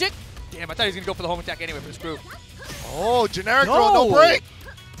 Magic? Damn, I thought he was going to go for the home attack anyway for the screw. Oh, generic throw, no break.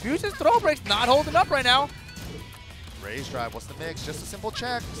 Fusion's throw break's not holding up right now. Raise drive, what's the mix? Just a simple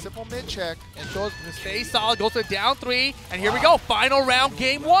check, simple mid check. And shows stay solid, goes to down 3, and here we go, final round,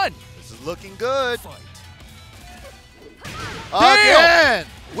 game 1. This is looking good. Again,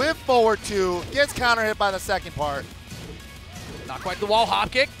 whip forward 2, gets counter hit by the second part. Not quite the wall hop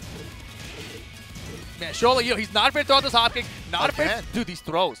kick. Man, Shola, he's not afraid to throw this hop kick. Not afraid. Dude, these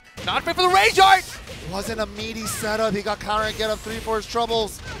throws. Not afraid for the rage art. Wasn't a meaty setup. He got counter and get up 3 for his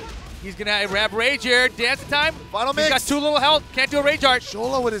troubles. He's going to grab rage here. Dancing time. Final mix. He's got 2 little health. Can't do a rage art.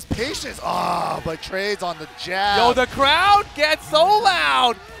 Shola with his patience. Ah, but trades on the jab. Yo, the crowd gets so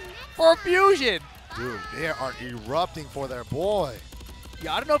loud for Fusion. Dude, they are erupting for their boy.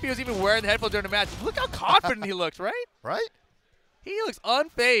 Yeah, I don't know if he was even wearing the headphones during the match. Look how confident he looks, right? Right? He looks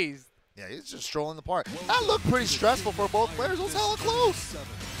unfazed. Yeah, he's just strolling the park. That looked pretty stressful for both players. It was hella close.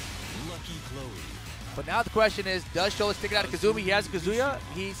 But now the question is, does Shola stick it out of Kazumi? He has Kazuya.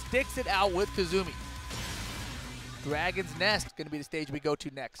 He sticks it out with Kazumi. Dragon's Nest going to be the stage we go to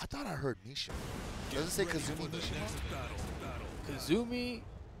next. I thought I heard Misha. Does it say Kazumi Misha? Kazumi?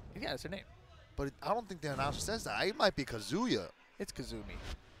 Yeah, that's her name. But I don't think the announcer says that. It might be Kazuya. It's Kazumi.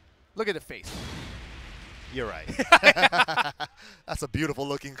 Look at the face. You're right. That's a beautiful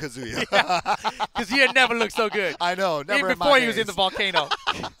looking Kazuya. Yeah. Kazuya never looked so good. I know. Never even before he was in the volcano.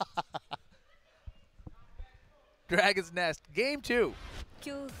 Dragon's Nest, game 2.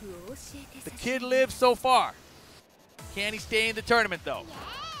 The kid lives so far. Can he stay in the tournament, though? All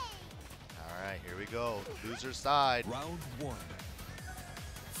right, here we go. Loser side. Round 1.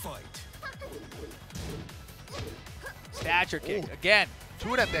 Fight. Stature kick, again.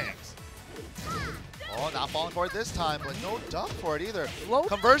 2 of them things. Oh, not falling for it this time, but no duck for it either. Float?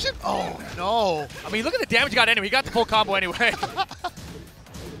 Conversion? Oh, no. I mean, look at the damage he got anyway. He got the full combo anyway.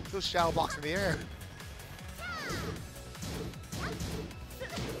 Those shadow box in the air.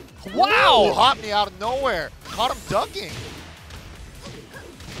 Wow! Ooh, hot me out of nowhere. Caught him ducking.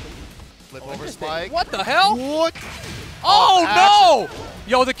 Flip over spike. What the hell? What? Oh, no!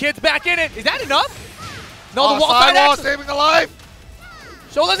 Yo, the kid's back in it. Is that enough? No, the wall side wall action. saving the life.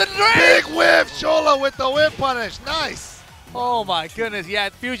 Shola's in the drain! Big whiff! Shola with the whip punish. Nice. Oh my goodness, yeah,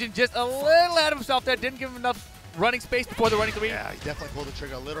 Fusion just a little ahead of himself there. Didn't give him enough running space before the running 3. Yeah, he definitely pulled the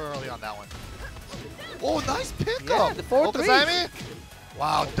trigger a little early on that one. Oh, nice pickup. Yeah, the 4-3. Okazami.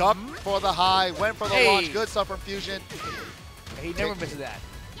 Wow, duck for the high, went for the launch. Good stuff from Fusion. He never misses that.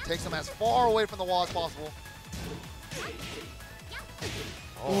 Takes him as far away from the wall as possible.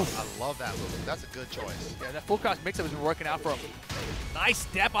 Oh, I love that move. That's a good choice. Yeah, that full cross mix-up has been working out for him. Nice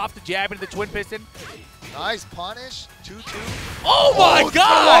step off the jab into the twin piston. Nice punish. 2-2. Oh my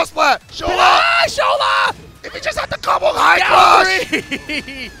God! Wall splat. Shola! Ah, Shola! If he just had the couple high crush!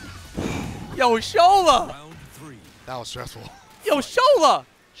 Yo, Shola! Round 3. That was stressful. Yo, Shola!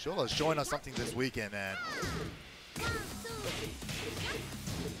 Shola's showing us something this weekend, man.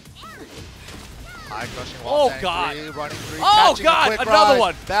 High crushing wall. Oh, God. 3, running 3. Oh, catching God, a quick another rise.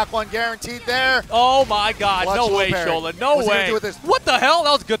 one. Back one guaranteed there. Oh my God, Watch no way, parry. Shola, no What's he gonna way. do with this? What the hell?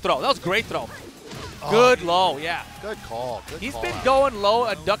 That was a good throw. That was a great throw. Good low, yeah. Good call. Good He's call been out. going low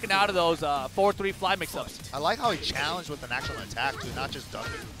and ducking out of those 4-3 fly mix-ups. I like how he challenged with an actual attack, too, not just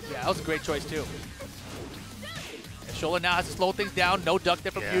ducking. Yeah, that was a great choice, too. And Shola now has to slow things down. No duck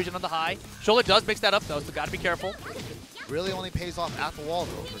there from Fusion on the high. Shola does mix that up, though, so got to be careful. Really only pays off at the wall,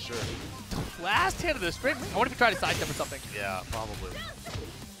 though, for sure. Last hit of the string. I wonder if he tried to sidestep or something. Yeah, probably.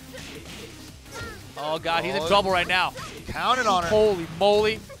 Oh, God, he's in trouble right now. Counted on her. Holy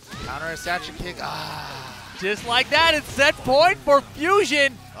moly. Counter assassin kick. Ah. Just like that, it's set point for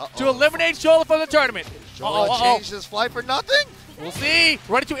Fusion to eliminate Shola from the tournament. Shola changed his flight for nothing? We'll see.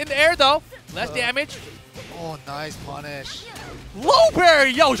 Running to in the air, though. Less damage. Oh, nice punish. Low parry,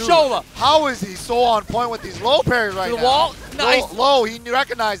 yo, Dude, Shola. How is he so on point with these low parries right To the now? wall. Nice. Low, he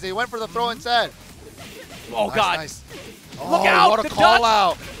recognized it. He went for the throw instead. Oh, Nice, God. Nice. Look Oh, out. what a The call duck.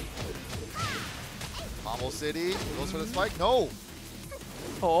 out. Combo City goes for the spike. No.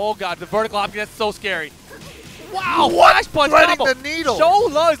 Oh, God, the vertical option, that's so scary. Wow, What? flash punch Threading combo. the needle.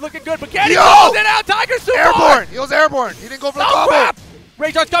 Shola is looking good, but Kenny Yo! goes it out. Tiger super. Airborne. He was airborne. He didn't go for the Oh, combo. crap.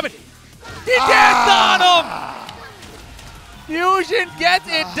 Ray Charge coming. He danced on him. Fusion gets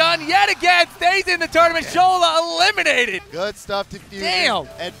it done yet again. Stays in the tournament. Shola eliminated. Good stuff to Fusion. Damn.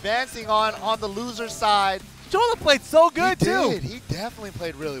 Advancing on the loser's side. Shola played so good, too. He definitely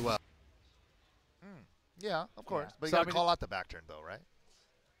played really well. Yeah, of course. Yeah. But you So, got I to mean, call out the back turn, though, right?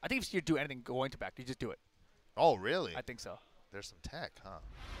 I think if you do anything going to back, you just do it. Oh, really? I think so. There's some tech, huh?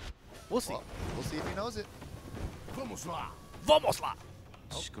 We'll see. Well, we'll see if he knows it. Vamos la.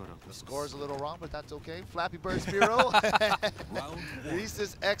 Oh, the score is a little wrong, but that's okay. Flappy Bird Spiro.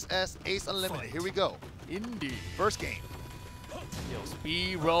 Reese's XS Ace Unlimited. Here we go. Indeed. First game. Yo,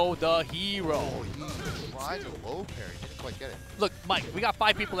 Spiro the hero. Oh, he tried to low parry. Didn't quite get it. Look, Mike, we got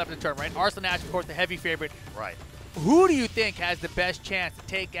 5 people left in the tournament, right? Arslan Ash, of course, the heavy favorite. Right. Who do you think has the best chance to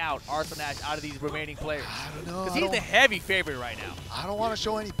take out Arslan Ash out of these remaining players? I don't know. Because he's the heavy favorite right now. I don't want to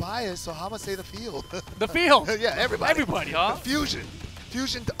show any bias, so I'm going to say the field. The field. Yeah, everybody. Everybody, huh? Fusion.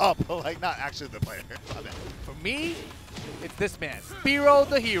 Fusion up. Like, not actually the player. My bad. For me, it's this man, Spiro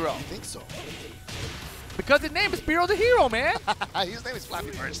the hero. I think so. Because his name is Spiro the hero, man. His name is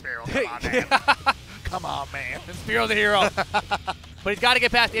Flappy Bird Spiro. Come on, man. Come on, man. Spiro the hero. But he's got to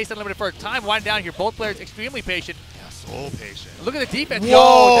get past Ace Unlimited first. Time winding down here. Both players extremely patient. Yeah, so patient. Look at the defense. Whoa.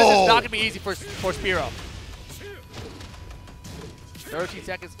 Yo, this is not going to be easy for Spiro. 13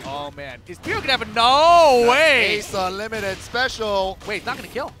 seconds. Oh, man. Is Spiro going to have a... No way. Ace Unlimited special. Wait, it's not going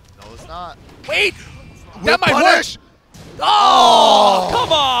to kill. No, it's not. Wait. Whip That might punish. work. Oh,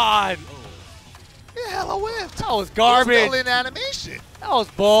 come on. Yeah, hella whipped. That was garbage. Still in animation. That was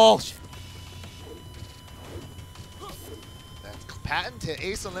bullshit. That's patent to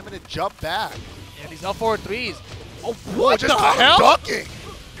Ace Unlimited jump back. And he's up forward threes. Oh, Whoa, what just the caught him hell? ducking.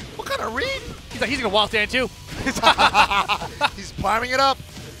 What kind of read? He's like, he's going to wall stand too. He's priming it up.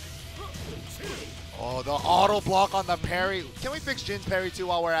 Oh, the auto block on the parry. Can we fix Jin's parry too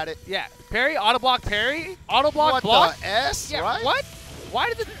while we're at it? Yeah, parry, auto block, parry, auto block, What block. the S, Yeah, right? what? Why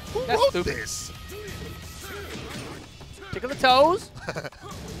did it? Who That's wrote stupid. this? Tickle the toes.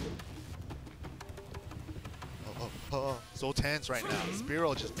 So tense right now.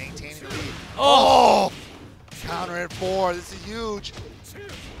 Spiro just maintaining the lead. Oh! Counter at 4. This is huge.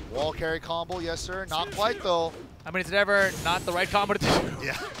 Wall carry combo, yes sir. Not quite though. I mean, it's never not the right combo to do.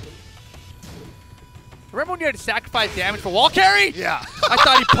 Yeah. Remember when you had to sacrifice damage for wall carry? Yeah. I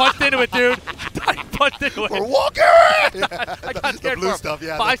thought he punched into it, dude. I thought he punched into it. For wall carry! I got the scared blue for him. stuff,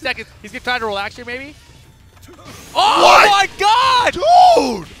 yeah. 5 seconds. He's going to try to relax here, maybe? Oh, What? my God!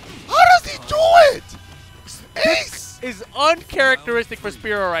 Dude! How does he do it? Ace! Is uncharacteristic for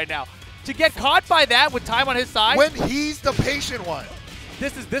Spiro right now. To get caught by that with time on his side. When he's the patient one.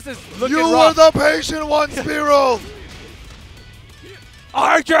 This is looking You rough. were the patient one, Spiro.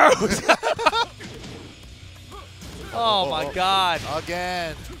 Archers! Oh my God.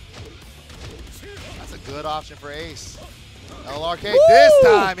 Again. That's a good option for Ace. LRK Woo! this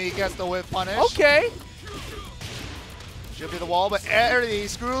time he gets the whip punish. Okay. Should be the wall, but he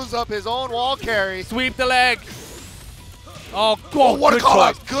screws up his own wall carry. Sweep the leg. Oh, what a good call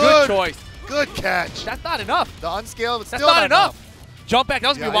choice. out. Good choice. Good catch. That's not enough. The unscaled, but That's still not enough. Jump back. That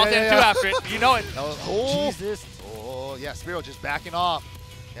was going to be wild too after it. You know it. Oh, Jesus. Oh, yeah, Spiro just backing off.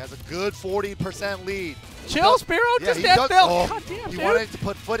 He has a good 40% lead. Chill, Spiro. Just stand still. God damn, he dude. wanted to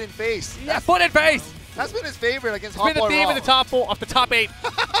put foot in face. Yeah, foot in face. That's been his favorite against It's been the Hot Boy theme Raw. of the top 4, of the top 8.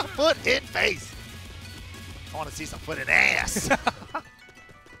 Foot in face. I want to see some foot in ass.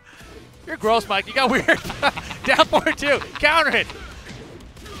 You're gross, Mike. You got weird. Down 4-2. Counter it.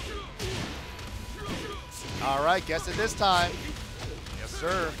 All right, guess it this time. Yes,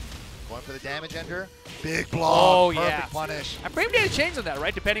 sir. Going for the damage ender. Big block. Oh, Perfect yeah. punish. I framed it a change on that,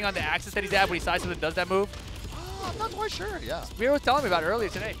 right? Depending on the axis that he's at when he sides up and does that move. Oh, I'm not quite sure, yeah. Spiro was telling me about it earlier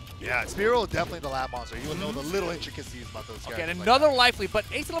today. Yeah, Spiro is definitely the lab monster. You will know the little intricacies about those guys. Okay, and another life lead, but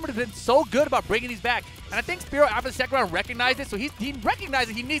Ace Unlimited has been so good about bringing these back. And I think Spiro, after the second round, recognized it, so he recognized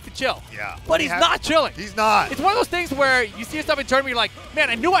that he needs to chill. Yeah. But he's not chilling. He's not. It's one of those things where you see yourself in tournament, you're like, man,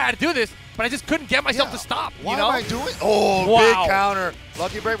 I knew I had to do this, but I just couldn't get myself to stop. Why you know? am I doing? Oh, Wow. big counter.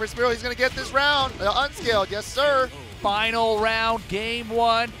 Lucky break for Spiro. He's going to get this round. Unscaled. Yes, sir. Final round, game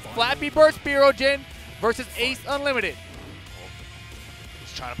 1. Flappy Bird Spirogen versus Ace Unlimited.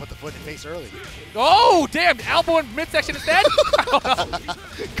 He's trying to put the foot in face early. Oh, damn. Elbow in midsection instead?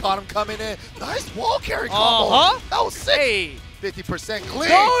 Caught him coming in. Nice wall carry combo. Uh-huh. That was sick. Hey. 50% clean.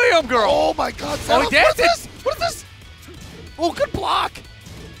 Damn, girl. Oh, my God. Oh, he What is danced this? it. What is this? Oh, good block.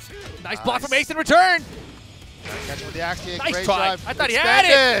 Nice block from Ace in return. Catch him with the axe kick. Nice Great try. drive. I thought he had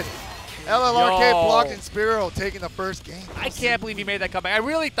it. Extended. LLRK Yo. blocking Spiro, taking the first game. I can't believe he made that comeback. I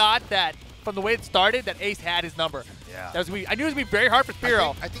really thought that from the way it started that Ace had his number. Yeah. That was I knew it was going to be very hard for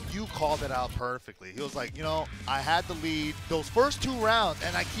Spiro. I think you called it out perfectly. He was like, you know, I had the lead those first 2 rounds,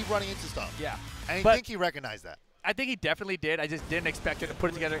 and I keep running into stuff. Yeah. I didn't But- think he recognized that. I think he definitely did. I just didn't expect him to put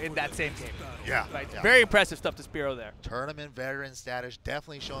it together in that same game. Yeah. Right. Yeah. Very impressive stuff to Spiro there. Tournament veteran status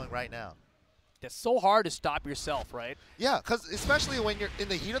definitely showing right now. It's so hard to stop yourself, right? Yeah, because especially when you're in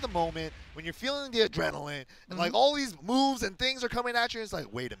the heat of the moment, when you're feeling the adrenaline, and Mm-hmm. like all these moves and things are coming at you, it's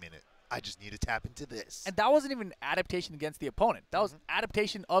like, wait a minute, I just need to tap into this. And that wasn't even adaptation against the opponent. That was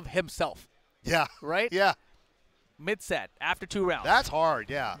adaptation of himself, yeah. right? Yeah. Mid-set, after 2 rounds. That's hard,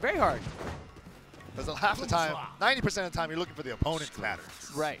 yeah. very hard. Because half the time, 90% of the time, you're looking for the opponent's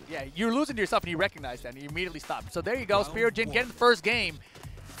patterns. Right, yeah. You're losing to yourself, and you recognize that, and you immediately stop. So there you go. Spirogen getting the first game.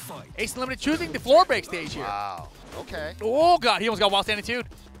 Ace Unlimited choosing the floor break stage here. Wow. Okay. Oh, God. He almost got wild standing too.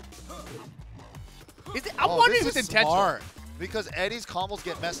 Is it, I'm wondering if this it's is intentional. smart, because Eddie's combos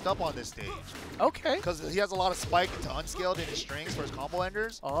get messed up on this stage. Okay. Because he has a lot of spike to unscaled in his strings for his combo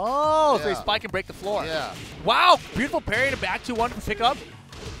enders. Oh, so he Yeah. spike and break the floor. Yeah. Wow, beautiful parry to back 2-1 for pickup.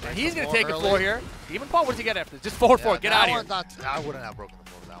 And he's going to take early. the floor here. Even Paul, what does he get after this? Just forward four. Get that out of here. one's not, I wouldn't have broken the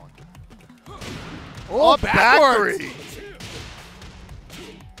floor with that one. Oh, back backwards. three.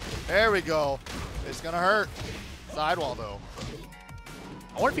 There we go. It's going to hurt. Sidewall, though.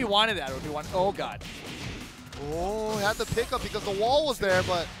 I wonder if he wanted that or if he wanted. Oh, God. Oh, had the pickup because the wall was there,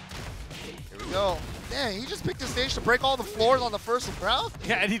 but here we go. Dang, he just picked the stage to break all the floors on the first round?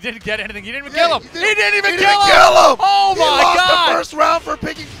 Yeah, and he didn't get anything. He didn't even Yeah, kill him. he He didn't even He kill didn't him. kill him! Oh, He my lost God. the first round for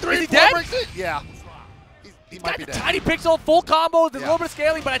picking 3 Is he floor dead? breaks in. Yeah. He might Got be the dead. tiny pixel, full combos. There's a Yeah. little bit of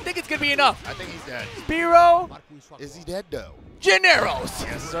scaling, but I think it's going to be enough. I think he's dead. Spiro Is he dead, though? Generos.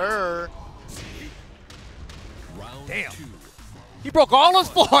 Yes, sir. Round Damn. 2. He broke all those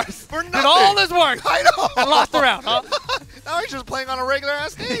floors. For Did nothing. all this work. I know. And lost the round, huh? Now he's just playing on a regular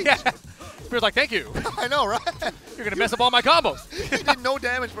ass stage. Yeah. Spiro's like, thank you. I know, right? You're going to mess up all my combos. He did no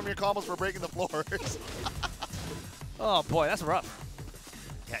damage from your combos for breaking the floors. Oh, boy, that's rough.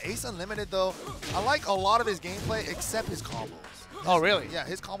 Yeah, Ace Unlimited, though, I like a lot of his gameplay except his combos. Oh, really? Yeah,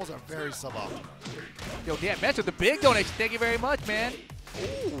 his combos are very suboptimal. Yo, damn, Metz with the big donation. Thank you very much, man.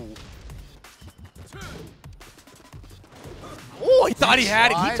 Ooh. Oh, he thought he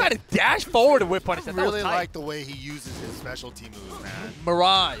had it. He tried tried to dash forward and whip punish. I That was really tight. like the way he uses his specialty moves, man.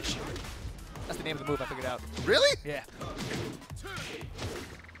 Mirage. That's the name of the move I figured out. Really? Yeah.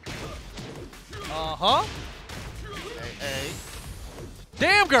 Uh-huh. Hey.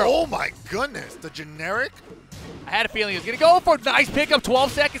 Damn, girl. Oh my goodness, the generic I had a feeling he was going to go for a nice pickup.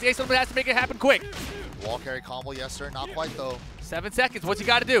 12 seconds. Ace Unlimited has to make it happen quick. wall carry combo, yes sir. Not quite though. 7 seconds. What's he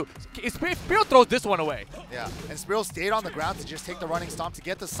got to do? Spiro throws this one away. Yeah, and Spiro stayed on the ground to just take the running stomp to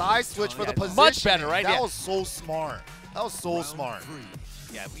get the side switch for the position. Much better, right? That was so smart. That was so smart.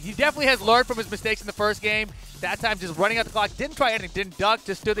 Yeah, he definitely has learned from his mistakes in the first game. That time just running out the clock. Didn't try anything. Didn't duck.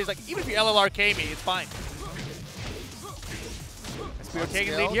 Just stood there. He's like, even if you LLRK me, it's fine. Spiro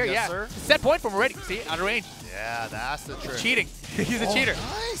taking lead here. Yes, yeah. Sir. Set point from already. See, out of range. Yeah, that's the trick. Cheating. He's a cheater.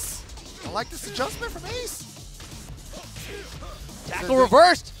 Nice. I like this adjustment from Ace. Tackle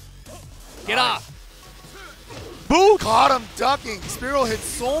reversed. Get off. Boot. Caught him ducking. Spiro hit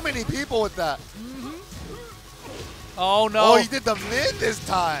so many people with that. Oh, no. Oh, he did the mid this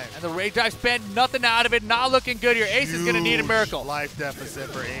time. And the rage drive spent nothing out of it. Not looking good here. Ace is going to need a miracle. Life deficit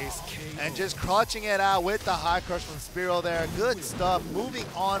for Ace. And just clutching it out with the high crush from Spiro there. Good stuff. Moving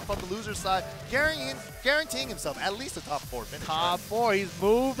on from the loser side. Guaranteeing himself at least a top 4 finish. Top 4. He's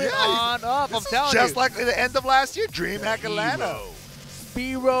moving on up. I'm telling you. Just like the end of last year. DreamHack Atlanta.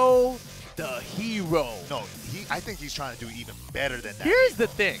 Spiro the hero. No, I think he's trying to do even better than that. Here's the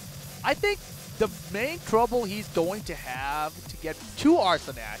thing. I think the main trouble he's going to have to get to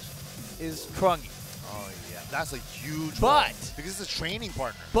Arslan is Trungy. Oh, yeah. That's a huge one. Because it's a training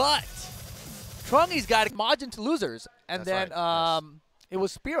partner. But Trungy's got Majin to losers. And That's then right. it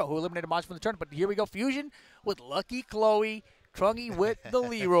was Spiro who eliminated Majin from the tournament. But here we go. Fusion with Lucky Chloe. Trungy with the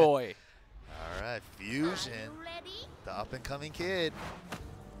Leroy. All right. Fusion. The up-and-coming kid.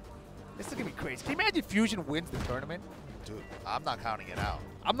 This is going to be crazy. Can you imagine Fusion wins the tournament? Dude, I'm not counting it out.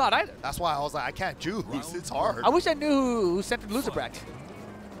 I'm not either. That's why I was like, I can't choose. It's hard. I wish I knew who sent the loser bracket.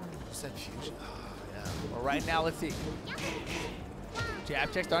 Who said Fusion? Oh, yeah. Well, right now, let's see.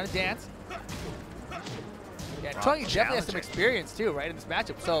 Jab check starting to dance. Yeah, Trungy definitely has some experience too, right, in this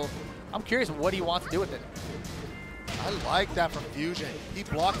matchup. So I'm curious what he wants to do with it. I like that from Fusion. He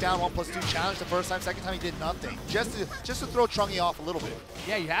blocked down 1+2 challenge the first time. Second time he did nothing. Just to throw Trungy off a little bit.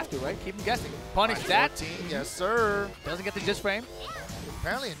 Yeah, you have to, right? Keep him guessing. Punish that. 14, yes, sir. Doesn't get the just frame.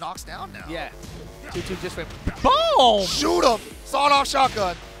 Apparently it knocks down now. Yeah. 2-2 just frame. Boom! Shoot him! Sawed-off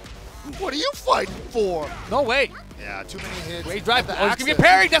shotgun. What are you fighting for? No way. Yeah, too many hits. Wave drive. The Oh, he's gonna get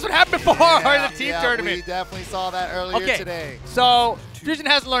parried. That's what happened before in the team tournament. We definitely saw that earlier today. So Fusion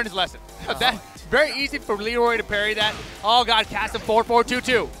hasn't learned his lesson. That's very easy for Leroy to parry that. Oh God, cast him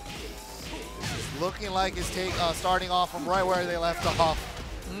 4-4-2-2. Looking like it's starting off from right where they left off.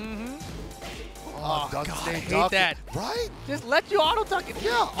 Oh, God, stay I hate that. Right? Just let you auto tuck it.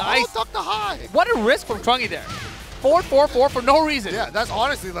 Yeah, nice. auto tuck the high. What a risk from Trungy there. 4-4-4 for no reason. Yeah, that's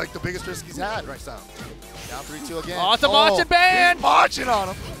honestly like the biggest risk he's had right now. Down 3-2 again. Oh, it's a Machin ban. He's marching on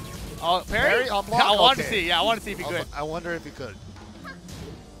him. Oh, parry? On block? I wanted to see. Yeah, I want to see if he could. I wonder if he could.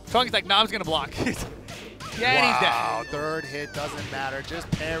 Trungy's like, nah, I'm just going to block. Yeah, and he's dead. Wow, third hit doesn't matter. Just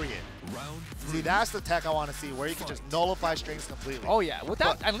parry it. See, that's the tech I want to see, where you can just nullify strings completely. Oh, yeah.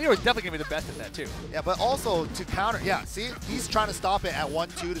 And Leroy's definitely going to be the best at that, too. Yeah, but also to counter. Yeah, see? He's trying to stop it at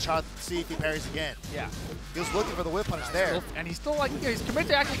 1-2 to try to see if he parries again. Yeah. He was looking for the whip punish there. And he's still like, he's committed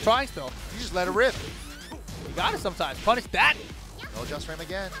to actually trying still. You just let it rip. You got it sometimes. Punish that. No just frame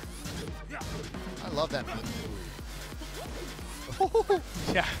again. I love that move.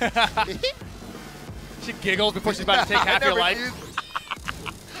 Yeah. She giggles before she's about to take half your life.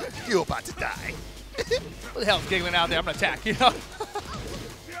 You're about to die. What the hell's giggling out there? I'm going to attack, you know? Not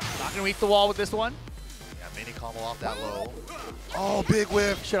going to reach the wall with this one. Yeah, mini combo off that low. Oh, big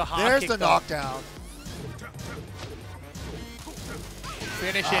whiff. Should've hot There's the kicked knockdown.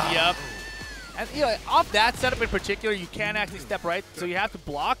 Finishing you up. And you know, off that setup in particular, you can't actually step right. So you have to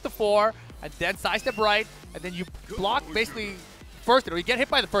block the 4 and then side step right, and then you block basically first hit, or you get hit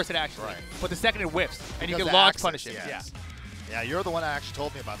by the first hit actually. Right. But the second hit whiffs, and you Because can the launch access, punish it. yes. Yeah, you're the one that actually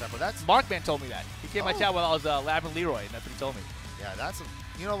told me about that, but that's... Markman told me that. He came in my chat while I was labbing Leroy, and that's what he told me. Yeah, that's...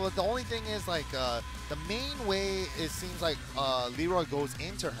 You know, but the only thing is, like, the main way it seems like Leroy goes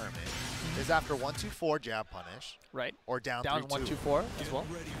into Hermit is after 1-2-4 jab punish. Right. Or down 1-2-4 as well.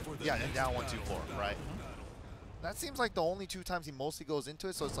 Yeah, and down 1-2-4, right? That seems like the only 2 times he mostly goes into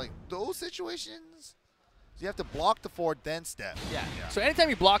it, so it's like those situations, you have to block the 4, then step. Yeah. So anytime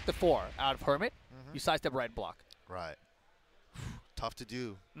you block the 4 out of Hermit, you sidestep right and block. Right. Tough to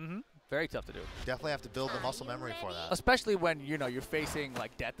do. Very tough to do. Definitely have to build the muscle memory for that. Especially when, you know, you're facing,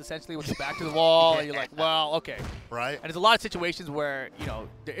 like, death, essentially, with your back to the wall, and you're like, well, okay. Right. And there's a lot of situations where, you know,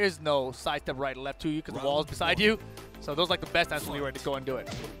 there is no sidestep right and left to you because the wall is beside you. So those are, like, the best times for Leroy to go and do it.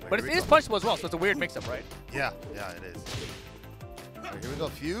 But it is punishable as well, so it's a weird mix-up, right? Yeah, yeah, it is. All right, here we go.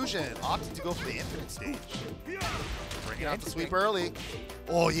 Fusion opting to go for the infinite stage. Bringing out the sweep early.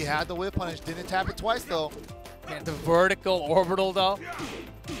 Oh, he had the whip punish. Didn't tap it twice, though. Man, the vertical orbital, though.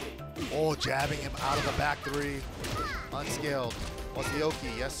 Oh, jabbing him out of the back three. Unscaled.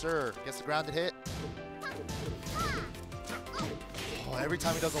 Wasioki, yes sir. Gets the grounded hit. Oh, every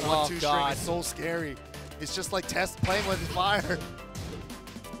time he does a 1-2 string, it's so scary. It's just like playing with his fire.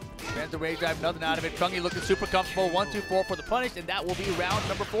 Fans the rage drive, nothing out of it. Trungy looking super comfortable. 1-2-4 for the punish, and that will be round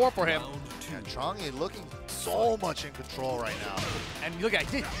number 4 for him. And Trungy looking so much in control right now. And look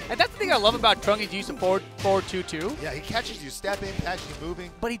at it. And that's the thing I love about Trungy's use of forward 2-2. Yeah, he catches you stepping, catches you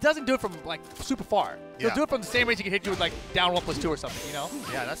moving. But he doesn't do it from like super far. He'll do it from the same range he can hit you with like down 1+2 or something, you know?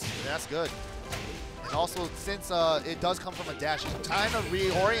 Yeah, that's good. And also, since it does come from a dash, he kind of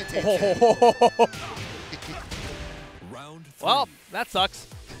reorientates. Round 3. Well, that sucks.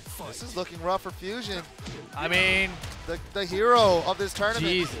 This is looking rough for Fusion. I mean, the hero of this tournament.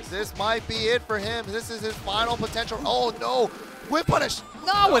 Jesus. This might be it for him. This is his final potential. Oh no, whip punish.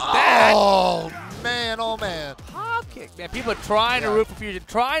 not with that. Oh man, oh man. Hop kick, man. People are trying to root for Fusion,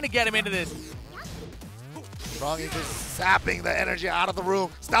 trying to get him into this. Trungy just sapping the energy out of the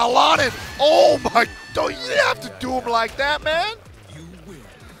room. Stalonin. Oh my, don't you have to do him like that, man? You win.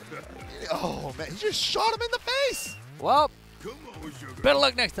 Oh man, he just shot him in the face. Well, Come on, sugar. better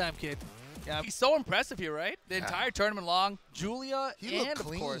luck next time, kid. Yeah, he's so impressive here, right? The entire tournament long. Julia He looked and, of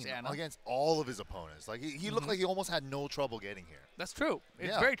clean course, Anna. against all of his opponents. Like he looked like he almost had no trouble getting here. That's true. It's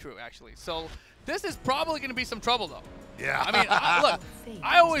Yeah. very true, actually. So this is probably going to be some trouble, though. Yeah. I mean, look,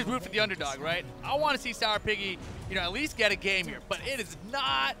 I always root for the underdog, right? I want to see Sour Piggy, at least get a game here. But it is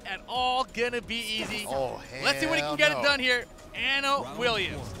not at all going to be easy. Oh, Let's see what he can get it done here. Anna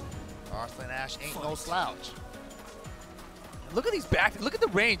Williams. Arslan Ash ain't no slouch. Look at these back. Look at the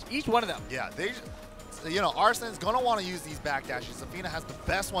range. Each one of them. Yeah, Arslan's gonna want to use these back dashes. Safina has the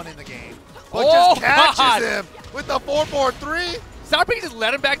best one in the game, but Oh, just catches God. him with the 4-4-3. Sour Piggy just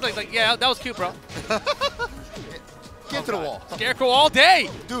let him back. Like, yeah, that was cute, bro. Get to the wall, Scarecrow all day.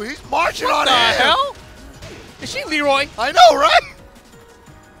 dude. He's marching What on the him. hell? Is she Leroy? I know, right?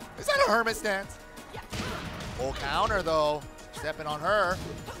 Is that a hermit stance? Full counter though, stepping on her.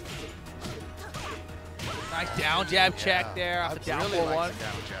 Nice down jab check there off the down really 4-1. like the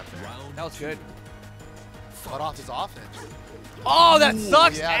down jab there. Round That was good. Cut off his offense. Oh, that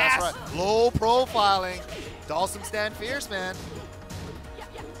sucks. Yeah, ass. that's right. Low profiling. Dawson stand fierce, man.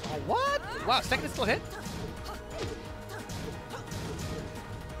 Oh, what? Wow, second is still hit?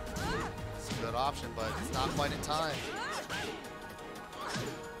 It's a good option, but it's not quite in time.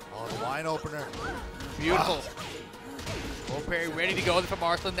 Oh, the wine opener. Beautiful. Wow. Low parry ready to go from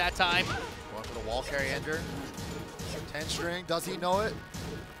Arslan that time. Going for the wall carry ender. 10 string. Does he know it?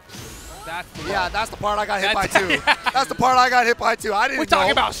 That's the Yeah, that's the part I got hit by That's- too. That's the part I got hit by too. I didn't know. We're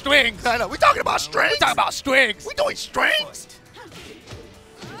talking about strings. I know. We're talking about strings. We're talking about strings. We doing strings.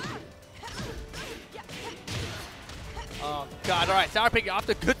 Oh, God. All right, Sour Piggy off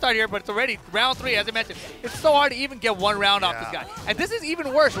to a good start here, but it's already round 3, as I mentioned. It's so hard to even get one round off this guy. And this is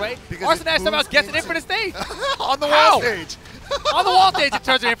even worse, right? Because Arslan it Ash somehow moves gets an into- infinite stage. On the How? wall stage. On the wall stage, it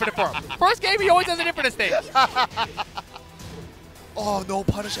turns an infinite for him. First game, he always has an infinite stage. Oh, no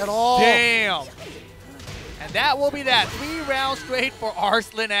punish at all. Damn. And that will be that. 3 rounds straight for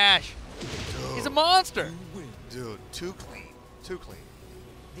Arslan Ash. He's a monster. Dude, too clean. Too clean.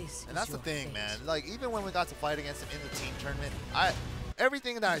 And that's the thing, man. Like, even when we got to fight against him in the team tournament,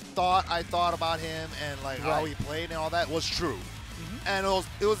 everything that I thought about him and like how he played and all that was true. And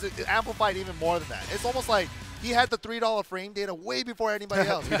it was amplified even more than that. It's almost like he had the $3 frame data way before anybody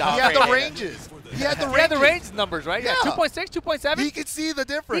else. He had the ranges. He had the ranges. He had the range numbers, right? Yeah. Yeah. 2.6, 2.7. He could see the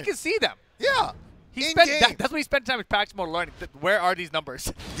difference. He can see them. Yeah. He In spent game. that's what he spent time in practice mode learning. Where are these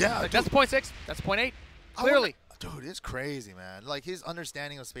numbers? Yeah. Like, that's 0.6. That's 0.8. Clearly. Dude, it's crazy, man. Like, his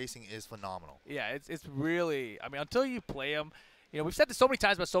understanding of spacing is phenomenal. Yeah, it's really. I mean, until you play him, we've said this so many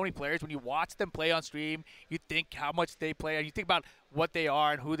times about so many players. When you watch them play on stream, you think how much they play, and you think about what they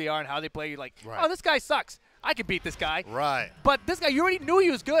are and who they are and how they play. You're like, oh, this guy sucks. I can beat this guy. Right. But this guy, you already knew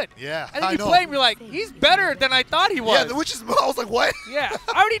he was good. Yeah, And then I you know. play him, you're like, he's better than I thought he was. Yeah, which is, I was like, what? Yeah,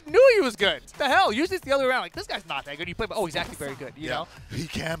 I already knew he was good. What the hell? Usually it's the other way around. Like, this guy's not that good. You play, but oh, he's actually very good. You know? He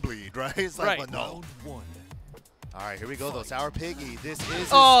can bleed, right? It's like, Right. but no. Round 1. All right, here we go, though. Sour Piggy. This is his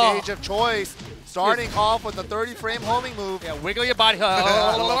Oh. stage of choice. Starting off with the 30-frame homing move. Yeah, wiggle your body.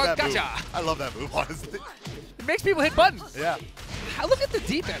 I love that Gotcha. move. I love that move, honestly. It makes people hit buttons. Yeah. Look at the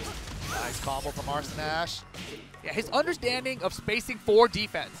defense. Nice combo from Arslan Ash. Yeah, his understanding of spacing for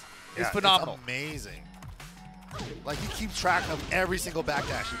defense is phenomenal. It's amazing. Like, he keeps track of every single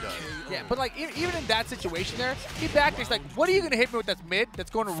backdash he does. Yeah, but like even in that situation there, he backdashed like, what are you gonna hit me with that's mid that's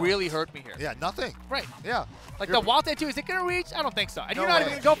going to really hurt me here? Yeah, nothing. Right. Yeah. Like You're- the Wild too, is it gonna reach? I don't think so. And No you're not way.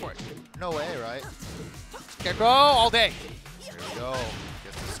 even gonna go for it. No way, right? Scarecrow all day. Here we go.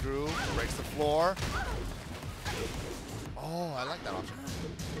 Gets the through, breaks the floor. Oh, I like that option.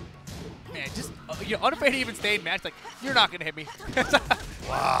 Man, just you're unafraid to even stay in match. Like, you're not gonna hit me.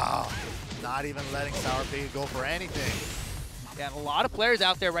 Wow. Not even letting Sour Pig go for anything. Yeah, and a lot of players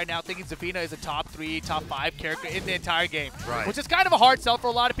out there right now thinking Zafina is a top 3, top 5 character in the entire game. Right. Which is kind of a hard sell for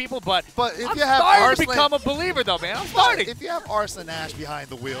a lot of people, but if I'm you have starting Arslan, to become a believer, though, man. I'm starting. If you have Arslan Ash behind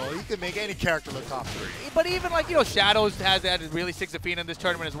the wheel, he can make any character look top 3. But even, like, Shadows has had really sick Zafina in this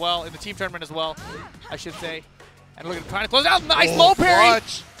tournament as well, in the team tournament as well, I should say. And look at him trying to close out. Nice low parry.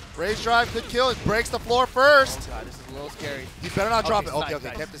 Clutch. Rage drive, good kill. It breaks the floor first. Oh, God, this is a little scary. You better not drop it. Nice, Okay.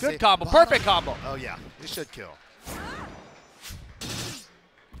 nice. Kept it Good safe. combo. Perfect combo. Oh, yeah. It should kill.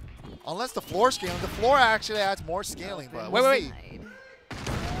 Unless the floor scaling. The floor actually adds more scaling, but we'll see.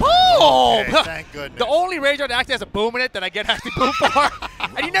 Boom! Okay, thank goodness. The only Rage Guard that actually has a boom in it that I get actually boom for.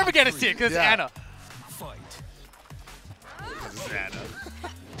 And you never get to see it because it's Anna. Fight. This is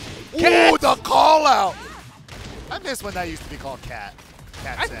Anna. Ooh, the call out. I miss when that used to be called Cat.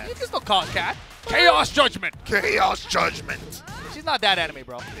 You can still call it Cat. Chaos Judgment. Chaos Judgment. She's not that anime,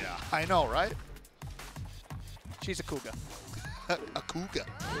 bro. Yeah, I know, right? She's a cougar. A cougar.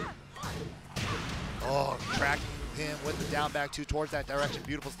 Oh, tracking him with the down back 2 towards that direction.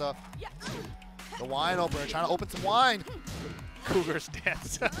 Beautiful stuff. The wine opener, trying to open some wine. Cougar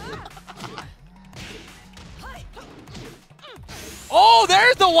stance. Oh,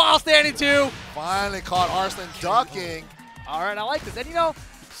 there's the wild standing 2. Finally caught Arslan ducking. All right, I like this. And,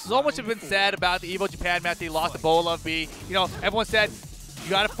 so much has been said about the Evo Japan match. They lost to Bola V. Everyone said you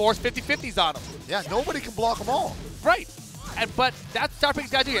got to force 50-50s on him. Yeah, nobody can block them all. Right. But that's Sour Pig's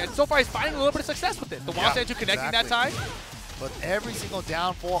got to do. And so far, he's finding a little bit of success with it. The wild stand 2 connecting that time. But every single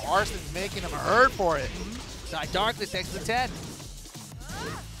down 4, Arslan's making him hurt for it. Side Darkness takes the 10.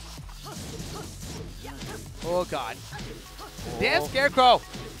 Oh, God. Damn Scarecrow.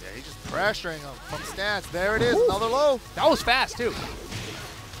 Yeah, he's just pressuring him from stance. There it is, another low. That was fast, too.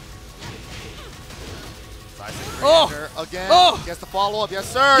 Oh, again, gets the follow-up.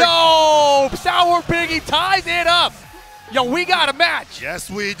 Yes, sir. Yo, Sour Piggy ties it up. Yo, we got a match. Yes,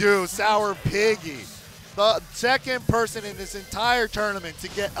 we do. Sour Piggy. The second person in this entire tournament to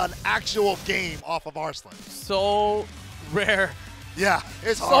get an actual game off of Arslan. So rare. Yeah,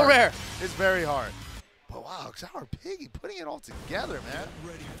 it's so hard. rare. It's very hard. But wow, Sour Piggy putting it all together, man.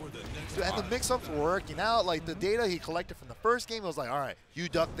 Dude, and the mix-ups were working out. Like the data he collected from the first game, it was like, all right, you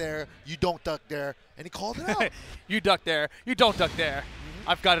duck there, you don't duck there, and he called it out. You duck there, you don't duck there.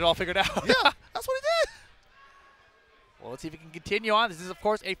 I've got it all figured out. Yeah, that's what he did. Well, let's see if we can continue on. This is, of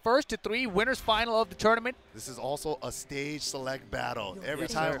course, a 1-to-3 winners final of the tournament. This is also a stage select battle. Every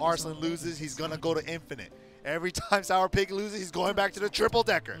time Arslan loses, he's going to go to infinite. Every time Sour Pig loses, he's going back to the triple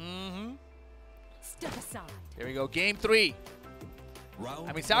decker. Step aside. Here we go, game 3.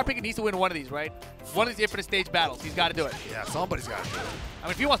 I mean, Sour Pig needs to win one of these, right? One of these infinite stage battles. He's got to do it. Yeah, somebody's got to do it. I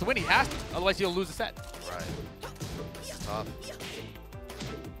mean, if he wants to win, he has to. Otherwise, he'll lose the set. Right. It's tough.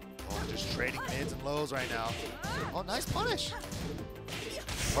 Oh, just trading mids and lows right now. Oh, nice punish.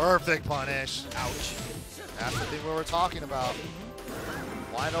 Perfect punish. Ouch. That's the thing we were talking about.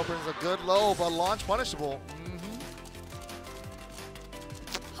 Line opener is a good low, but launch punishable.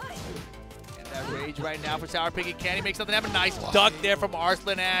 And that rage right now for Sour Pig. Can he make something happen? Nice duck there from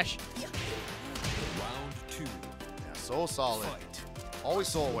Arslan Ash. Round 2. Yeah, so solid. Always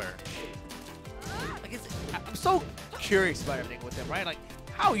so aware. Like I'm so curious about everything with him, right? Like,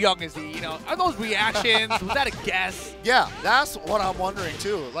 how young is he? Are those reactions? Was that a guess? Yeah, that's what I'm wondering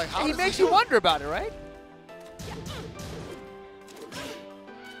too. Like, how he makes you wonder about it, right?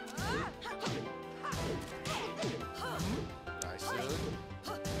 Nice, dude.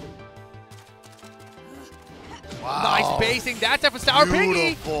 Wow. Nice basing. That's it for Sour Piggy.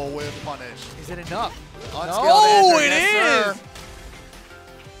 Beautiful whip punish. Is it enough? Unskilled No, enter. it Yes, is. sir.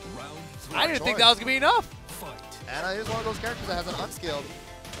 I didn't think that was going to be enough. Anna is one of those characters that has an unskilled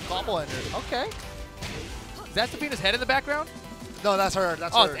combo ender. Okay. Is that Safina's head in the background? No, that's her.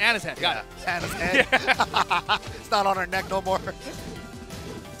 That's Oh, her. it's Anna's head. Got it. Anna's head. Yeah. It's not on her neck no more.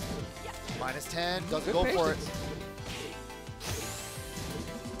 Minus 10. Doesn't Good go patience. for it.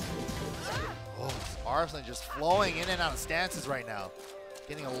 Oh, Arslan just flowing in and out of stances right now.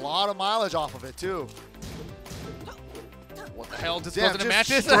 Getting a lot of mileage off of it, too. What the hell? Just Damn, wasn't a just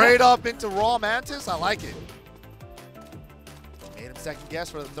Mantis? straight up into raw Mantis. I like it. Made him second guess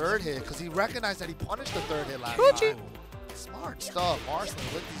for the third hit because he recognized that he punished the third hit last time. Smart stuff, Arslan,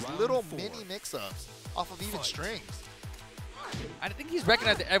 with these little mini mix-ups off of even strings. I think he's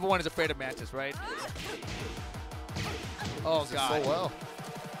recognized that everyone is afraid of Mantis, right? Oh, Does it God. so well.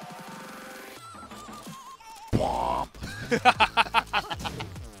 Bomb.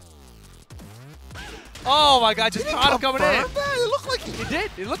 Oh my God, just caught him coming in. Confirm that? It looked like he It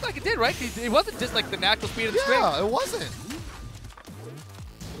did. It looked like it did, right? It wasn't just like the natural speed of the string. Yeah, it wasn't.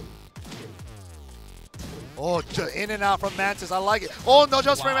 Oh, in and out from Mantis. I like it. Oh, no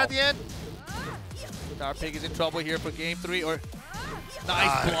jump frame at the end. Sour Pig is in trouble here for game 3. Or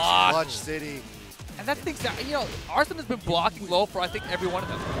nice block. Clutch City. And that thing's, you know, Arslan has been blocking low for I think every one of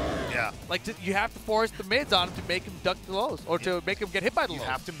them. Yeah. Like you have to force the mids on him to make him duck the lows, or to make him get hit by the lows. You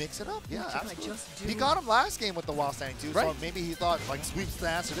have to mix it up. Yeah, absolutely. He got him last game with the while standing too, so maybe he thought like sweeps the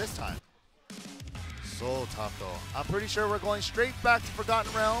answer this time. So tough though. I'm pretty sure we're going straight back to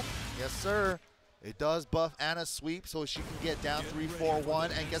Forgotten Realm. Yes, sir. It does buff Anna's sweep, so she can get down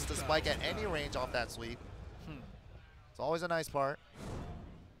 3-4-1 and gets the spike at any range off that sweep. It's always a nice part.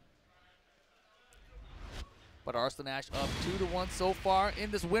 But Arslan Ash up 2-1 so far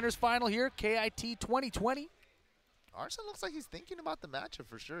in this winners final here, KIT 2020. Arslan looks like he's thinking about the matchup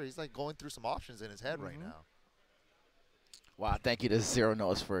for sure. He's like going through some options in his head right now. Wow, thank you to Zero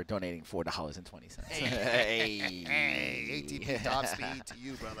Nose for donating $4.20. Hey, ATP top speed to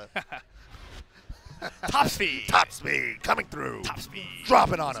you, brother. Top speed. Top speed coming through. Top speed.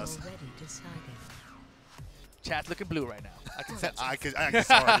 Dropping on us. Chat's looking blue right now. I can sense I can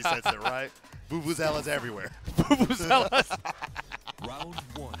already sense it, right? Vuvuzelas everywhere. Vuvuzelas. Round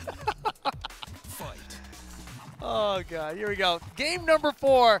 1. Fight. Oh, God. Here we go. Game number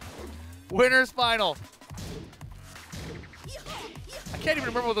 4. Winners final. I can't even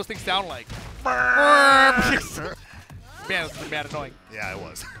remember what those things sound like. Man, that's mad annoying. Yeah, it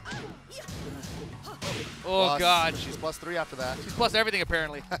was. Oh, plus, God. She's +3 after that. She's plus everything,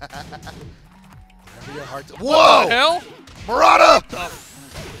 apparently. Whoa! What the hell? Murata!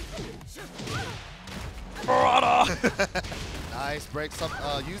 Murata! Nice. Breaks up.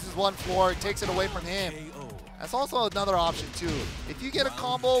 Uses one floor. Takes it away from him. That's also another option, too. If you get a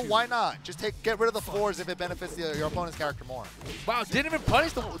combo, why not? Just get rid of the floors if it benefits your opponent's character more. Wow, didn't even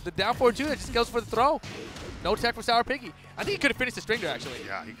punish the down forward 2. That just goes for the throw. No tech for Sour Piggy. I think he could have finished the string there, actually.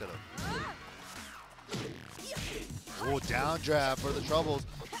 Yeah, he could have. Oh, down jab for the troubles.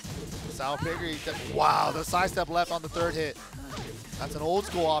 Sour Piggy. Wow, the sidestep left on the 3rd hit. That's an old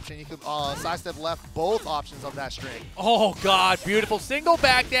school option. You could sidestep left both options of that string. Oh, God. Beautiful. Single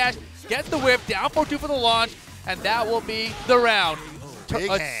backdash. Gets the whip. Down 4-2 for the launch. And that will be the round.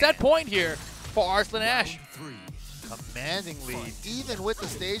 A set point here for Arslan Ash. Commanding lead, even with the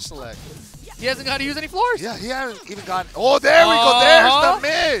stage select. He hasn't got to use any floors. Yeah, he hasn't even gotten. Oh, there we go. There's the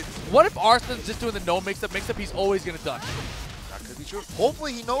mid. What if Arslan's just doing the no mix-up? Mix-up, he's always going to duck. That could be true.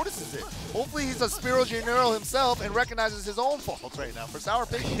 Hopefully he notices it. Hopefully he's a Spiro General himself and recognizes his own faults right now for Sour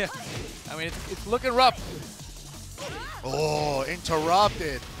Pig. Yeah. I mean, it's looking rough. Oh,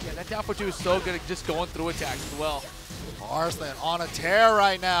 interrupted. Yeah, that down 4-2 is so good at just going through attacks as well. Arslan on a tear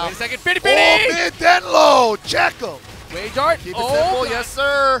right now. Wait a second. Fitty! Oh, mid, then low. Check him. Wage art. Keep it simple. Yes,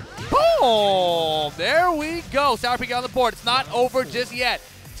 sir. Boom. There we go. Sour Piggy on the board. It's not over just yet.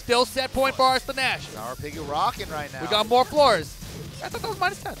 Still set point for Arslan Ash. Sour Piggy rocking right now. We got more floors. I thought that was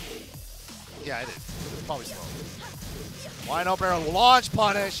 -10. Yeah, it is. It's probably slow. Wide opener, launch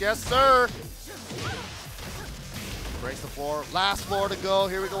punish. Yes, sir. Breaks the floor. Last floor to go.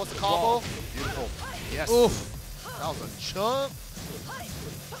 Here we go with the combo. Whoa. Beautiful. Yes. Oof. That was a chunk.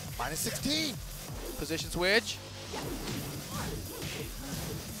 -16. Position switch.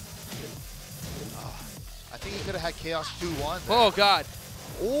 I think he could have had Chaos 2-1. Oh, God.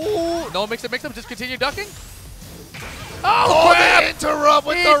 Ooh. No mix-up. Just continue ducking. Oh, crap. the interrupt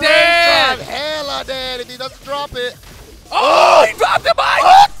with He the range did. drive. Hella dead if he doesn't drop it. Oh, he dropped the mic.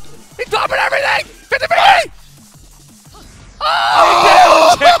 He's dropping everything. 50-50.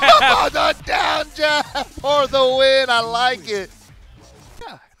 Oh, he did. The down jab for the win. I like it.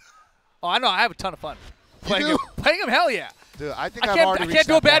 Yeah. Oh, I know. I have a ton of fun playing him. Playing him, hell yeah. Dude, I think I I've already can't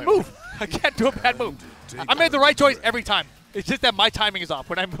do a reached that bad point. move. I can't do a bad move. I made the right choice every time. It's just that my timing is off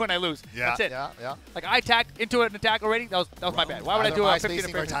when I lose. Yeah, That's it. yeah. Like I attacked into an attack already. That was my bad. Why would I do my a 15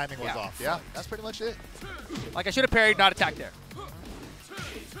 spacing or or timing was off. Yeah, that's pretty much it. Like I should have parried, not attacked there.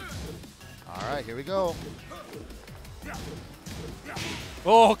 All right, here we go.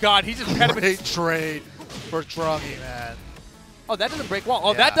 Oh God, he just had Great trade for Trungy, man. Oh, that doesn't break wall.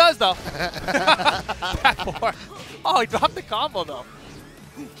 Oh, Yeah. that does though. Back four. Oh, he dropped the combo though.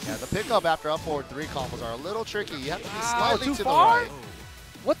 Yeah, the pickup after up forward 3 combos are a little tricky. You have to be Wow, slightly too to far? the right.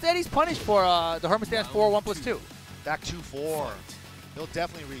 What's Eddie's punish for the Hermit Stance 4-1+2? Back 2-4. He'll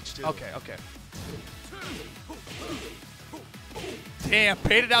definitely reach too. Okay. Damn,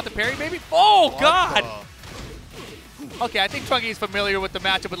 baited out the parry maybe? Oh What God! the- Okay, I think Trungy is familiar with the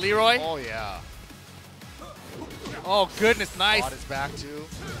matchup with Leroy. Oh, yeah. Oh goodness, nice. Bought his back too.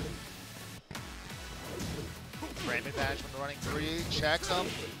 Frame advantage from the running 3. Checks him.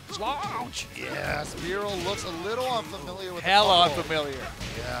 Launch. Yeah, Spearow looks a little unfamiliar with Hella the combo. unfamiliar.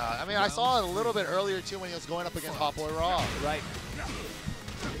 Yeah, I mean, I saw it a little bit earlier, too, when he was going up against Hot Boy Raw. Right.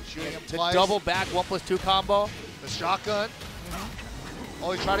 Shooting him The twice. double back 1+2 combo. The shotgun.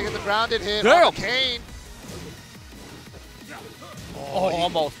 Oh, he's trying to get the grounded hit. Damn. On the cane. Oh, he-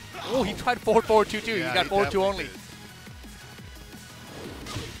 almost. Oh, he tried forward 2-2. Yeah, he got forward 2 definitely only. did.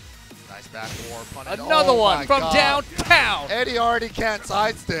 Nice back four punish. Another Oh one my from God. downtown. Eddie already can't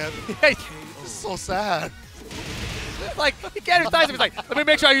sidestep. This is so sad. Like, he can't even sidestep. He's like, let me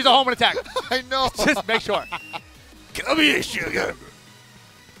make sure I use a home and attack. I know. Just make sure. Come here, sugar.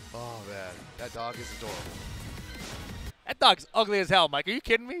 Oh, man. That dog is adorable. That dog's ugly as hell, Mike. Are you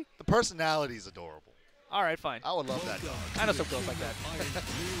kidding me? The personality is adorable. All right, fine. I would love that dog. I know some girls like that.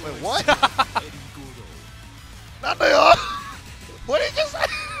 Wait, what? Not they are. What did you just say?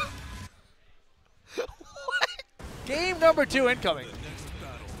 What? Game number 2 incoming.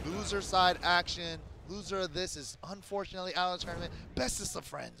 Loser side action. Loser of this is unfortunately out of the tournament. Bestest of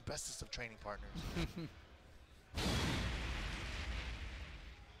friends, bestest of training partners. Who's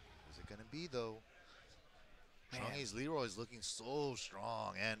it gonna be though? Trungy's Leroy is looking so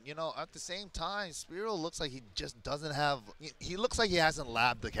strong, and you know, at the same time, Spearow looks like he just doesn't have. He looks like he hasn't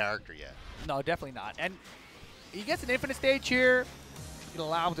labbed the character yet. No, definitely not. And he gets an infinite stage here. You can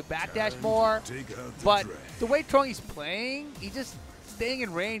allow him to backdash more. But the way Trungy's playing, he's just staying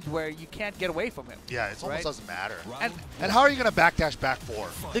in range where you can't get away from him. Yeah, it almost Right? doesn't matter. And And how are you gonna backdash back four?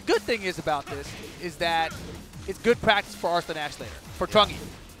 the good thing is about this is that it's good practice for Arslan later, for Trungy,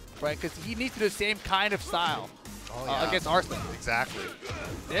 right? Because he needs to do the same kind of style against Arslan. Exactly.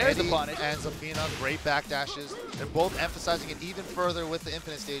 There's Eddie the punish. and Zafina, great backdashes. They're both emphasizing it even further with the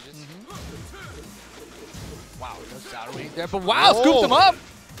infinite stages. Wow, no shadow range there, but wow, Whoa. scooped him up.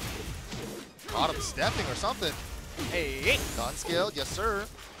 Caught him stepping or something. Hey, Unscaled, yes sir.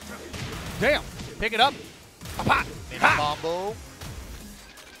 damn, pick it up. Ha, Mini ha. combo.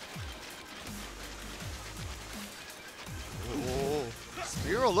 Oh,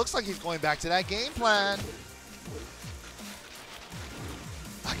 Spearow looks like he's going back to that game plan.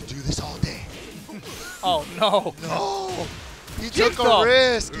 I can do this all day. Oh no. No. He Jigsaw. took a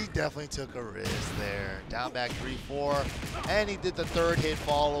risk. He definitely took a risk there. Down back 3-4. And he did the third hit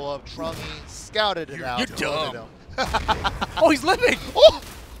follow-up. Trungy scouted it out. You're loaded dumb. him. Oh, he's living. Oh!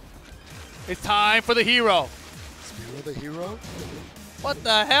 It's time for the hero. Spearow the hero? What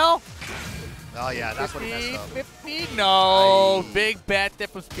the hell? Oh, yeah, that's what he 50, messed up. 50, no. Aye. Big bet there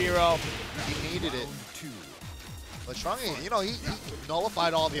from Spearow. He needed it. But Trungy, you know, he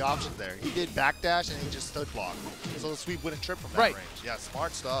nullified all the options there. He did backdash and he just stood block. So the sweep wouldn't trip from that Right. range. Yeah,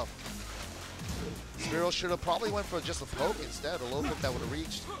 smart stuff. Spearow should have probably went for just a poke instead, a low poke that would have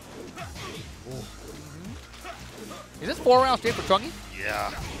reached. Ooh. Is this 4 rounds straight for Trungy?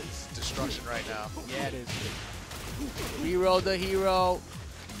 Yeah, it's destruction right now. Yeah, it is. Hero the hero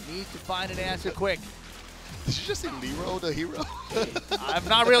needs to find an answer quick. Did you just say Leroy the hero? I'm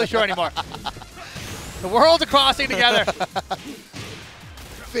not really sure anymore. The worlds are crossing together.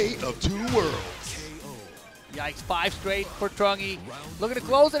 Fate of two worlds. Yikes, 5 straight for Trungy. Looking to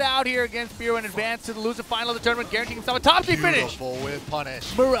close it out here against Spearow and advance to the loser final of the tournament, guaranteeing himself a top 3 finish. Beautiful with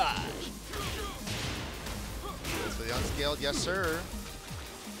punish. Mirage. So the unscaled, yes sir.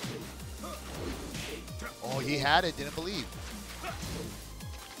 Oh, he had it, didn't believe.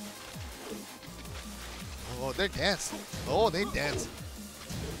 Oh, they're dancing. Oh, they dance.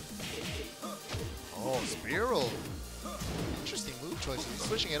 Oh, Spearow. Interesting move choices. He's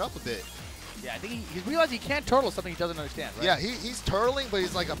switching it up a bit. Yeah, I think he realized he can't turtle something he doesn't understand, right? Yeah, he's turtling, but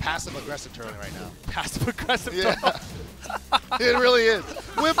he's like a passive-aggressive turtling right now. Passive aggressive Yeah. turtle. It really is.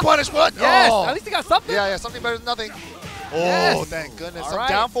 Whip punish, what? Yes, Oh. at least he got something. Yeah, something better than nothing. Oh, Yes. thank goodness. All Some right.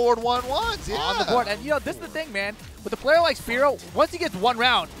 down forward 1-1s, yeah. On the board. And, you know, this is the thing, man. With a player like Spearow, once he gets 1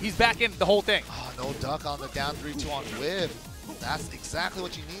 round, he's back in the whole thing. Oh, no duck on the down 3-2 on whip. That's exactly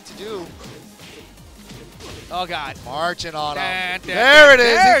what you need to do. Oh, God. Marching on him. Dun, dun, There it dun,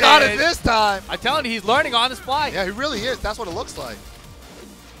 is. there He it got is. it this time. I'm telling you, he's learning on the fly. Yeah, he really is. That's what it looks like.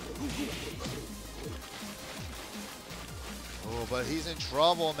 Oh, but he's in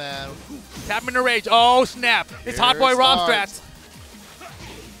trouble, man. Tap him in the rage. Oh, snap. It's Here Hot Boy it Rom starts.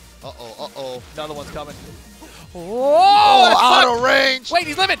 strats. Uh-oh, uh-oh. Another one's coming. Oh, that's out fucked. of range. Wait,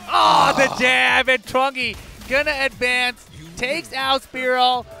 he's living. Oh, the jab, and Trungy gonna advance. Takes out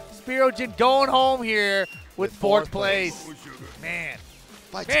Spearow. Spearow Jin going home here with fourth place. Man.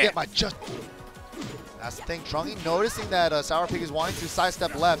 Fight to get my just. That's the thing. Trungy noticing that Sour Pig is wanting to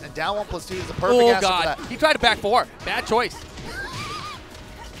sidestep left, and down 1+2 is the perfect Oh, answer God. for that. He tried to back 4. Bad choice.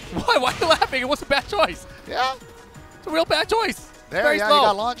 Why are you laughing? It was a bad choice. Yeah, It's a real bad choice. There, Very yeah, slow. he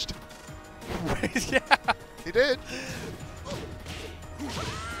got launched. Yeah. He did.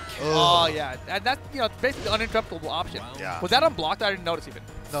 Oh, yeah. And that's, you know, basically the uninterruptible option. Yeah. Was that unblocked? I didn't notice even.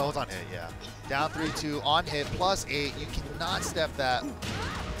 No, it was on hit, yeah. Down 3-2, on hit, +8. You cannot step that.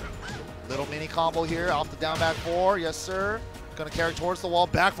 Little mini combo here, off the down back 4. Yes, sir. Gonna carry towards the wall.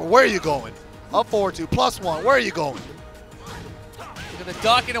 Back for where are you going? Up 4-2, +1. Where are you going? Look at the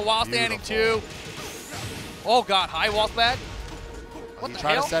duck in a wall standing 2. Oh, God. High wall back. What He's the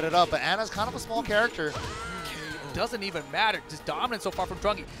trying hell? to set it up, but Anna's kind of a small character. Doesn't even matter. Just dominant so far from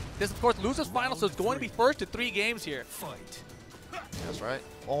Trungy. This, of course, losers final, so it's going to be first to 3 games here. Fight. That's right.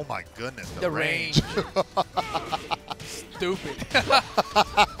 Oh, my goodness. The range. Stupid.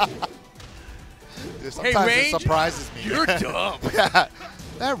 Dude, sometimes range, it surprises me. You're dumb. Yeah.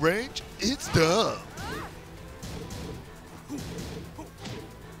 That range, it's dumb.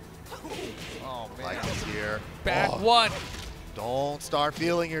 Oh, man. Like this here. Back Oh, 1. don't start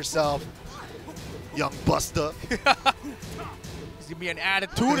feeling yourself, young buster. He's going to be an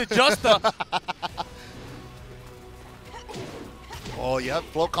attitude adjuster. Oh, yep,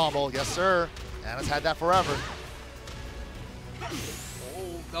 flow combo. Yes, sir. Anna's had that forever.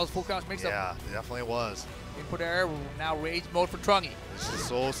 Oh, that was full crouch mix-up. Yeah, it definitely was. Input error. Now rage mode for Trungy. This is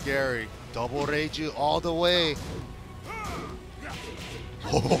so scary. Double rage you all the way.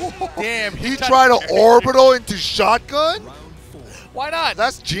 Damn. He tried to orbital into shotgun? Round 4. Why not?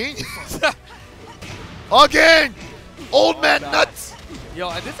 That's genius. Again! Old man nuts! Yo,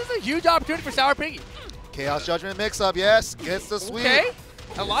 and this is a huge opportunity for Sour Piggy. Chaos Judgment mix-up, yes. Gets the sweep. Okay.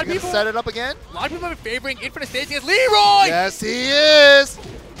 A lot of He's people gonna set it up again? A lot of people have been favoring Infinite Stage against Leroy! Yes, he is!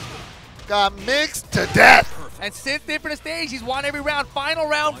 Got mixed to death! And since the Infinite Stage, he's won every round. Final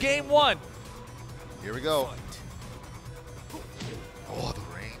round, game 1. Here we go. Oh, the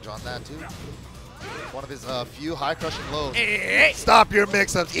range on that, too. One of his few high-crushing lows. Hey. Stop your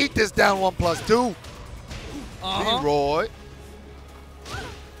mix-ups. Eat this down 1+2. Leroy.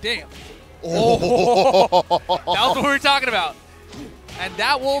 Damn. Oh. That was what we were talking about. And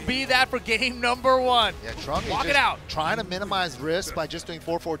that will be that for game number 1. Yeah, Trungy Walk just it out. trying to minimize risk by just doing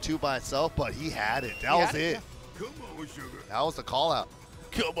 4-4-2 by itself, but he had it. That was it. That was the call-out.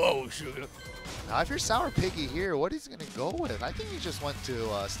 Come on, sugar. Now, if you're Sour Piggy here, what is he going to go with? I think he just went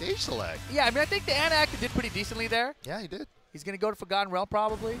to stage select. Yeah, I mean, I think the Anna actor did pretty decently there. Yeah, he did. He's going to go to Forgotten Realm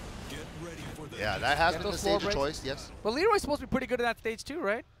probably. Get ready for the Yeah, that has Get been the those floor stage of breaks. choice, yes. But Leroy's supposed to be pretty good at that stage too,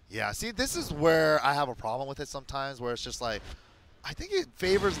 right? Yeah, see, this is where I have a problem with it sometimes, where it's just like, I think it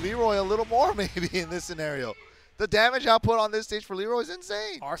favors Leroy a little more maybe in this scenario. The damage output on this stage for Leroy is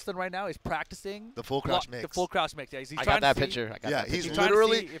insane. Arslan right now is practicing The full crouch mix. The full crouch mix. Yeah, he's I trying got that to see- picture. I got Yeah, that he's picture. trying to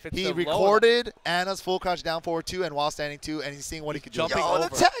literally, see if it's he the low recorded Anna's full crouch down forward 2 and while standing 2, and he's seeing what he could do. jumping Yo, over.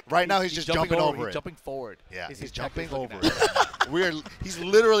 the tech! Right now he's just jumping over He's it. jumping forward. Yeah, is he's his tech jumping he's looking over at. it. He's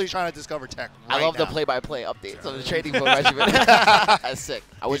literally trying to discover tech right I love now. the play-by-play updates of the training book regimen. That's sick.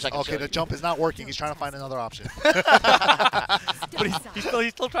 I wish I could show Okay, the you. jump is not working. He's trying to find another option. But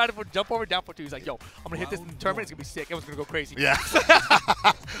he's still trying to jump over down for 2. He's like, yo, I'm going to hit this in the tournament. It's going to be sick. Everyone's going to go crazy. Yeah.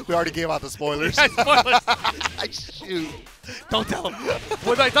 We already gave out the spoilers. Yeah, spoilers. Shoot. Don't tell him.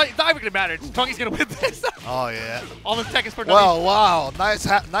 Well, it's not even going to matter. Trungy's going to win this. Oh, yeah. All the tech is for nothing. Well, wow.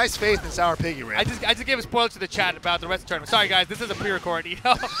 Nice faith in Sour Piggy, Ray. I just gave a spoiler to the chat about the rest of the tournament. Sorry, guys. This is a pre-record, you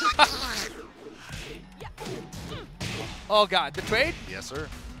know? Oh, God. The trade? Yes, sir.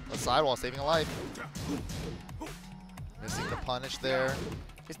 A sidewall saving a life. Missing the punish there.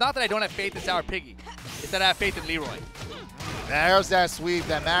 It's not that I don't have faith in Sour Piggy. It's that I have faith in Leroy. There's that sweep,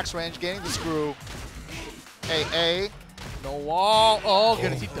 that max range, getting the screw. AA. No wall. Oh,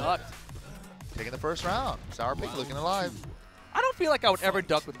 goodness. He ducked. Taking the first round. Sour Piggy looking alive. I don't feel like I would ever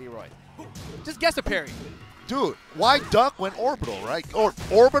duck with Leroy. Just guess a parry. Dude, why duck when orbital, right? Or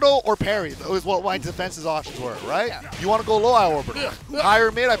orbital or parry is what my defense's options were, right? Yeah. You want to go low, I orbital. Yeah. Higher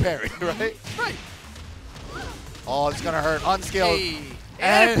mid, I parry, right? Right. Oh, it's going to hurt. Unscaled. Hey.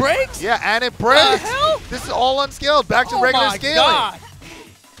 And it breaks? Yeah, and it breaks. hell? This is all unscaled. Back to regular my scaling. God.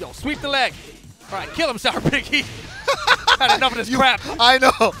 Yo, sweep the leg. All right, kill him, Sour Piggy. Had enough of this crap. I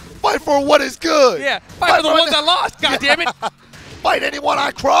know. Fight for what is good. Yeah, fight for the ones that lost. God damn it. Fight anyone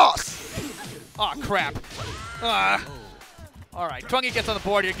I cross. Oh, crap. All right, Trungy gets on the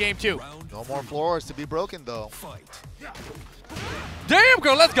board here, game 2. round No more floors to be broken, though. fight. Damn,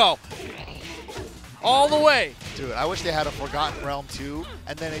 girl, let's go. All the way. Dude, I wish they had a Forgotten Realm 2,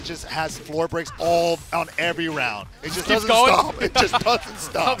 and then it just has floor breaks all on every round. It just Keeps doesn't going? stop. It just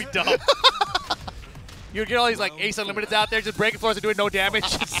doesn't That'll stop. be dumb. You'd get all these like Ace Unlimiteds out there just breaking floors and doing no damage.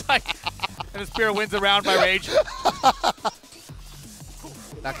 It's like, and the Spear wins the round by rage.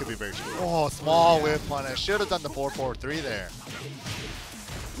 That could be very true. Oh, small whip punish. Should have done the 4-4-3 there.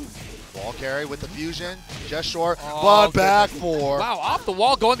 Wall carry with the fusion. Just short, but back four. Wow, off the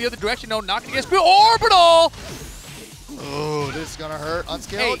wall, going the other direction. No, not going to get through. Orbital! Oh, this is going to hurt.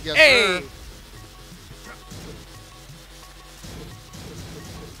 Unscaled? Hey, Yes, hey. sir.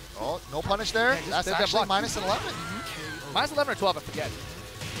 Oh, no punish there. Yeah, That's that actually block. -11. Minus 11 or 12, I forget.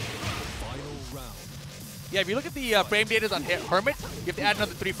 Final round. Yeah, if you look at the frame data on Hermit, you have to add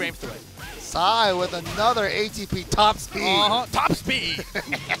another 3 frames to it. Sai with another ATP top speed. Top speed.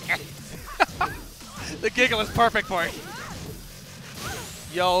 The giggle is perfect for it.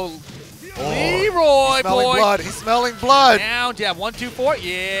 Yo, Leroy, He's smelling boy. blood. He's smelling blood. Down jab, 1, 2, 4.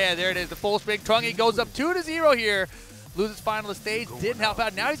 Yeah, there it is. The full spring. Trungy goes up 2-0 here. Loses final stage. Didn't help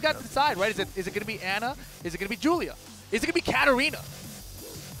out. Now he's got to decide, right? Is it going to be Anna? Is it going to be Julia? Is it going to be Katarina?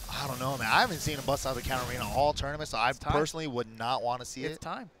 I don't know, man. I haven't seen him bust out the Katarina all tournament, so I personally would not want to see it. It's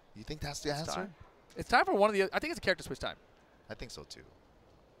time. You think that's the answer? It's time for one of the. I think it's a character switch time. I think so too.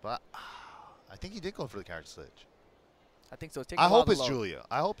 But I think he did go for the character switch. I think so. I hope it's Julia.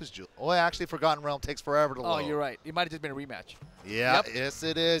 I hope it's Julia. Oh, actually, Forgotten Realm takes forever to load. Oh, you're right. It might have just been a rematch. Yeah, Yep. yes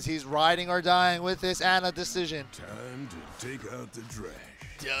it is. He's riding or dying with this Anna decision. Time to take out the trash.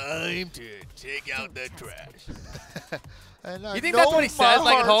 Time to take out the trash. And You think that's what he says,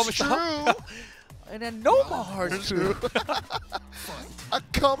 like at home? True. And then no more heart's true. A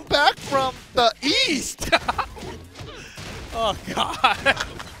comeback from the East. Oh, God.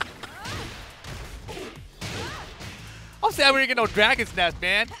 I'm sad we didn't get no Dragon's Nest,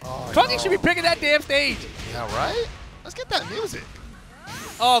 man. Oh, Trungy no. should be picking that damn stage. Yeah, right? Let's get that music.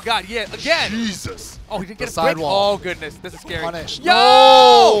 Oh, God, yeah, again. Jesus. Oh, he didn't The get a break? sidewall. Oh, goodness, this is scary. Punish. Yo!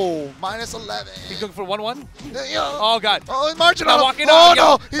 No! -11. He's looking for 1-1? Yeah. Oh, God. Oh, he's marching Now up. walking Oh, out. no.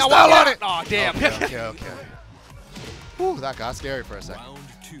 Yo. He's Now not walking on out. it. Oh, damn. Okay. Whew, that got scary for a second. Round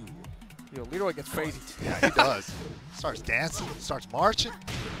 2. Yo, Leroy gets crazy. Yeah, he does. Starts dancing. Starts marching.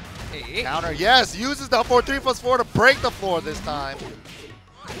 Hey. Counter. Yes, uses the 4-3+4 to break the floor this time.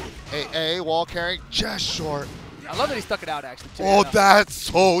 Wall carry. Just short. I love that he stuck it out, actually, too. Oh, that's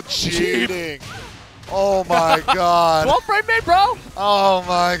so cheating. Oh, my God. 12 frame made, bro. Oh,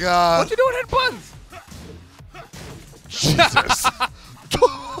 my God. What you doing hitting buttons? Jesus.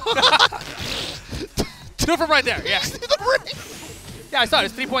 Two from right there, yeah. Yeah, I saw it.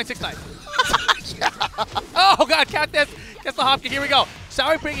 It's 3.69. Oh, God, count this. Gets the hop kick. Here we go.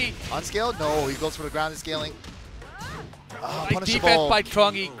 Sorry, Piggy. Unscaled? No, he goes for the ground and scaling. Nice Punishable. defense by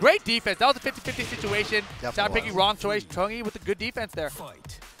Trungy. Great defense. That was a 50-50 situation. Definitely Sour Piggy, was. wrong choice. Trungy with a good defense there.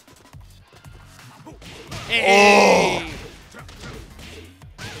 Fight. Hey.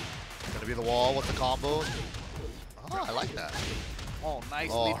 Gonna be the wall with the combo. Oh, I like that. Oh,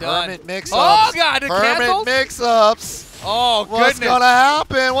 nicely Oh, done. Hermit mix-ups. Oh, God, the Hermit cancels? mix-ups. Oh, What's goodness. gonna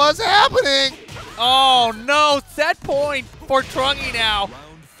happen? What's happening? Oh, no. Set point for Trungy now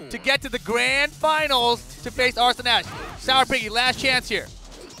Round 4. to get to the grand finals to face Arslan Ash. Sour Piggy, last chance here.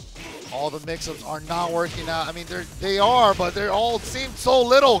 All the mix-ups are not working out. I mean, they are, but they all seem so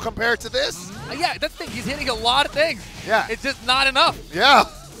little compared to this. Yeah, that's the thing. He's hitting a lot of things. Yeah. It's just not enough. Yeah.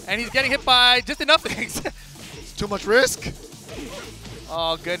 And he's getting hit by just enough things. It's too much risk.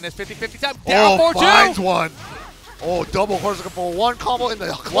 Oh, goodness. 50-50 time. Down 4-2. Finds one. Oh, double horizontal for one combo in the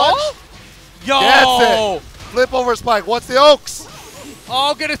clutch. Whoa. Yo. That's it. Flip over spike. What's the Oaks?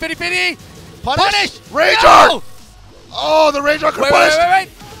 Oh, goodness. 50-50. Punish. Rage No. Art. Oh, the Rage Art could punish. Wait.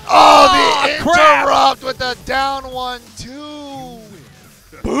 Oh, the crap. interrupt with the down 1-2.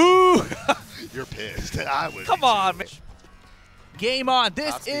 Boo. You're pissed. I would. Come on, man. Game on.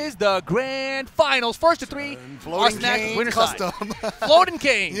 This is the grand finals. First to 3. Floating Arslan cane winner custom. side. Floating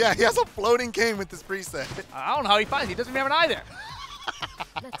cane. Yeah, he has a floating cane with this preset. I don't know how he finds it. He doesn't even have an eye there.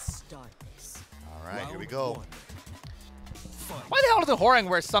 Let's start this. All right, here we go. Why the hell doesn't Horang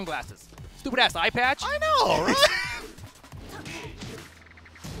wear sunglasses? Stupid ass eye patch. I know, right?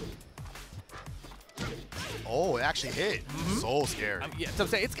 Oh, it actually hit. So scary. Yeah, so I'm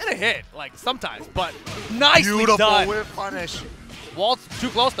saying it's gonna hit like sometimes, but nicely Beautiful done. whip punish. Wall's too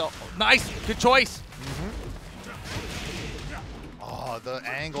close though. Nice, good choice. Oh, the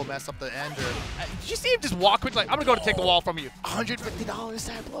angle messed up the ender. Did you see him just walk quick? Like I'm gonna go to take the wall from you. $150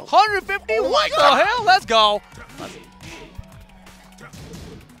 that blow. 150? Oh my What the God. hell? Let's go.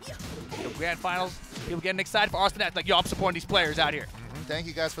 The grand finals. People getting excited for Arslan Ash. Like, yo, I'm supporting these players out here. Thank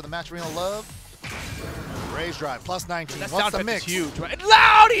you guys for the match arena love. Raise drive plus 19. That What's sound the effect mix? is huge, right?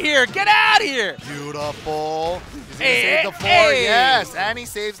 Loud here! Get out of here! Beautiful. He's gonna Hey, save the floor. hey. Yes, and he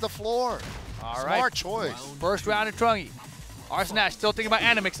saves the floor. All right. Smart choice. First round in Trungy. Arslan Ash still thinking about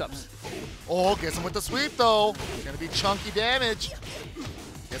Anna mix-ups. Oh, gets him with the sweep though. It's gonna be chunky damage.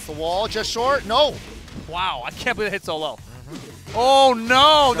 Gets the wall just short. No. Wow, I can't believe it hit so low. Oh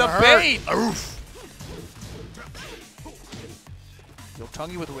no, the bait. Oof. Yo,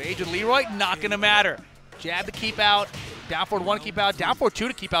 Trungy with rage and Leroy, not gonna matter. Jab to keep out, down forward 1 to keep out, down forward 2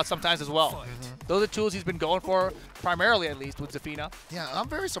 to keep out sometimes as well. Those are tools he's been going for, primarily at least, with Zafina. Yeah, I'm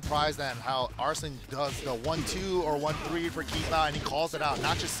very surprised at how Arslan does the 1-2 or 1-3 for keep out, and he calls it out,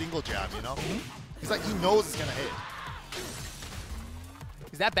 not just single jab, you know? He's like, he knows it's gonna hit.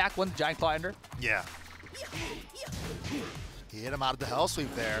 Is that back one giant claw ender? Yeah. He hit him out of the hell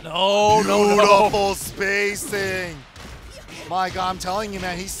sweep there. No, Beautiful spacing. My God, I'm telling you,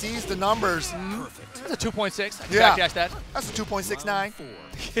 man, he sees the numbers. That's a 2.6. I can Yeah. backdash that. That's a 2.69.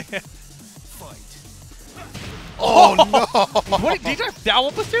 Fight. Oh, no. What, did you drive down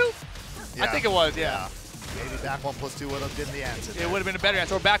 1 +2? Yeah. I think it was, yeah. Maybe back 1 +2 would have been the answer. It would have been a better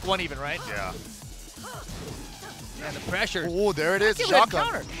answer. Or back 1 even, right? Yeah. And the pressure. Oh, there it is. Give it a Shotgun.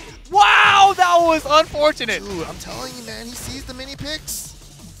 counter. Wow, that was unfortunate. Dude, I'm telling you, man, he sees the mini picks.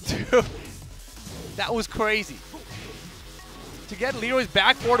 Dude, that was crazy. To get Leroy's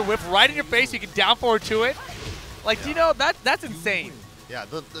back forward whip right in your face, so you can down forward to it. Like, you know, that's insane. Yeah,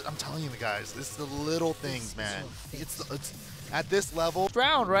 I'm telling you, guys, this is the little things, man. It's at this level.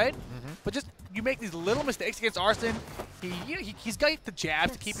 Round, right? But just you make these little mistakes against Arslan. He's got the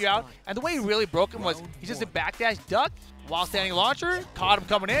jabs to keep you out, and the way he really broke him was he just a backdash duck while standing launcher, caught him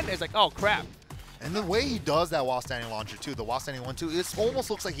coming in. It's like, oh crap. And the way he does that while standing launcher too, the while standing 1-2, it almost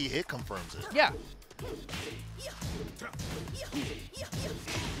looks like he hit confirms it. Yeah.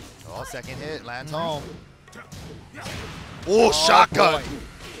 Oh, second hit lands home. Oh, shotgun. Boy.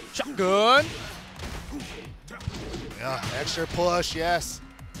 Shotgun. Yeah, extra push, yes.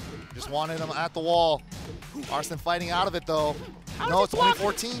 Just wanted him at the wall. Arslan fighting out of it though. No, it's only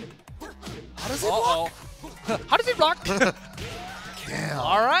 14. How does he block? How does he block? Damn.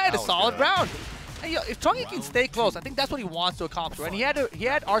 All right, a That was solid good. round. Hey, yo, if Trungy can stay close, I think that's what he wants to accomplish, right? And he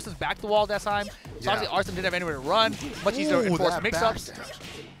had Arslan's back to the wall that time. So obviously Arslan didn't have anywhere to run. Much easier to Ooh, enforce that mix-ups. backdash.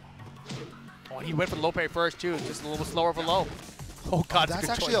 Oh, and he went for the low parry first too, just a little bit slower for low. Oh God, That's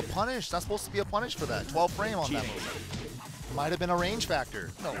actually a punish. That's supposed to be a punish for that. 12 frame on that Cheating. move. Might have been a range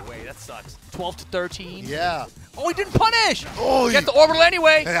factor. No way, that sucks. 12 to 13. Yeah. Oh, he didn't punish. Oh, He gets the orbital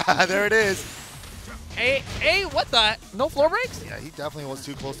anyway. Yeah, there it is. Hey, what the? No floor breaks? Yeah, he definitely was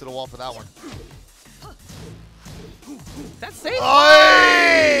too close to the wall for that one. That's safe.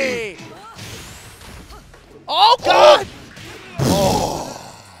 Oy! Oh God!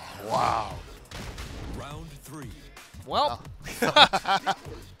 Oh, wow. Round 3. Well, that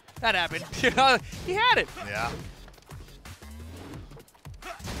happened. You know, he had it. Yeah.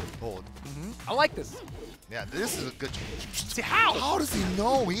 Oh, I like this. yeah, this is a good. See how? How does he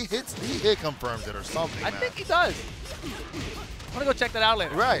know? He hit confirms it or something. I man. think he does. I'm gonna go check that out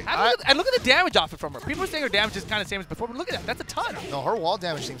later. Right. And look at the damage off it from her. People are saying her damage is kind of the same as before, but look at that. That's a ton. No, her wall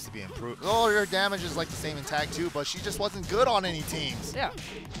damage seems to be improved. Oh, her damage is like the same in tag too, but she just wasn't good on any teams. Yeah.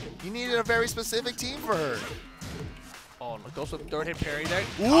 You needed a very specific team for her. Oh, look, goes for the third hit parry there.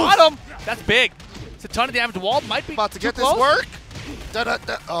 Got him. That's big. It's a ton of damage. The wall might be About to too get this close. work. Da, da,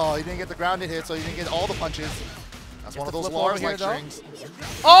 da. Oh, he didn't get the grounded hit, so he didn't get all the punches. That's one of those flip over Lars like here, though. strings.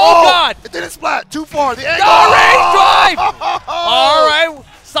 Oh, God. It didn't splat. Too far. The angle. No, range drive. All right.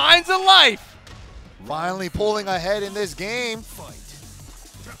 Signs of life. Finally pulling ahead in this game.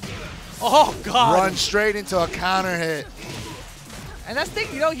 Oh, God. Run straight into a counter hit. And that's the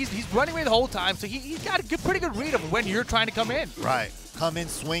thing, you know, he's running away the whole time, so he's got a pretty good read of when you're trying to come in. Right. Come in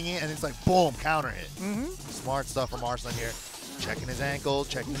swinging, and it's like, boom, counter hit. Smart stuff from Arslan here. Checking his ankle,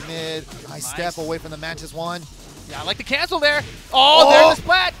 checking the mid. Nice step away from the Mantis one. Yeah, I like the cancel there. Oh, there's the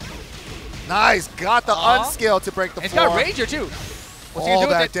splat. Nice. Got the unscale to break the And it's floor. got a Ranger, too. What's he gonna All do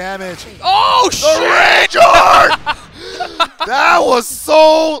with that it? damage. Oh, The shit. Rage Art! That was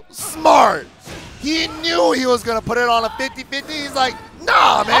so smart. He knew he was going to put it on a 50-50. He's like,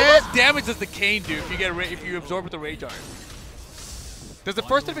 nah, How man. much damage does the cane do if you absorb with the Rage Art? Does the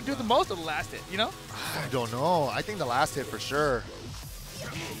first hit do the most or the last hit, you know? I don't know. I think the last hit for sure.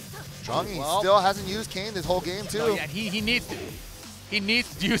 Trungy Well, still hasn't used Kane this whole game, too. No, yeah, he needs to. He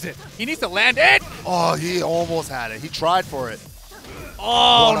needs to use it. He needs to land it. Oh, he almost had it. He tried for it.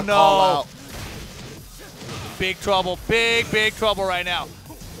 Oh, Wanna call no. out. Big trouble. Big trouble right now.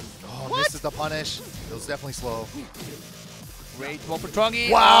 Oh, What? misses the punish. It was definitely slow. Rage one for Trungy.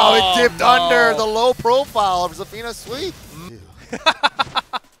 Wow, Oh, it dipped no. under the low profile of Zafina's sweep.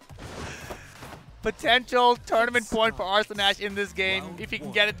 Potential tournament point for Arslan Ash in this game if he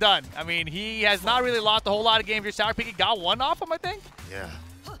can get it done. I mean, he has not really lost a whole lot of games here. Sour Peaky got one off him, I think. Yeah.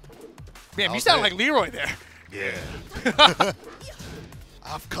 Man, you was sound it. like Leroy there. Yeah.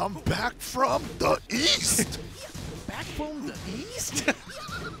 I've come back from the east. Back from the east?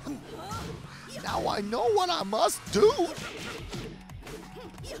 Now I know what I must do.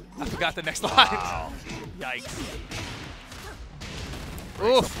 I forgot the next line. Wow. Yikes.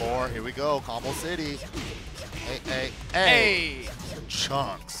 Breaks the floor. Here we go. Combo City. Hey. Hey.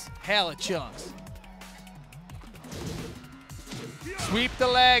 Chunks. Hella chunks. Sweep the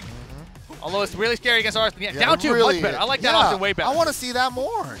leg. Although it's really scary against Arslan. Yeah, down two, really much better. I like that yeah, option way better. I want to see that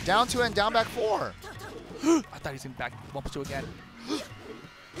more. Down two and down back 4. I thought he was going to back 1+2 again.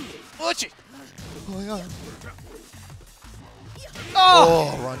 Uchi. Oh my God.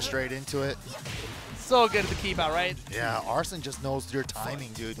 Oh! Run straight into it. So good at the keep out, right? Yeah, Arslan just knows your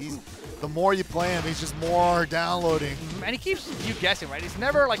timing, dude. The more you play him, he's just more downloading. And he keeps you guessing, right? It's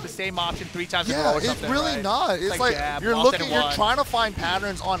never like the same option 3 times in a row Yeah, or it's something, really right? not. It's like jab, you're offset looking, and you're trying to find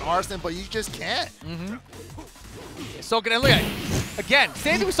patterns on Arslan, but you just can't. It's so good. And look at it. Again,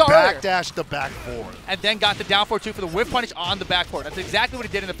 same thing we saw earlier. Backdash the back 4. And then got the down 4-2 for the whip punish on the back 4. That's exactly what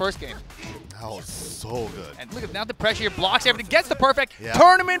he did in the first game. That was so good. And look at now the pressure here, blocks everything, gets the perfect Yeah.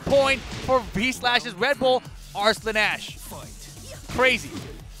 tournament point for V/'s Red Bull, Arslan Ash. Crazy.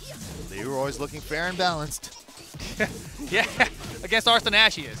 Leroy's looking fair and balanced. Yeah, against Arslan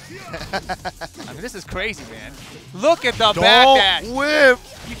Ash he is. I mean, this is crazy, man. Look at the backdash. Don't whip.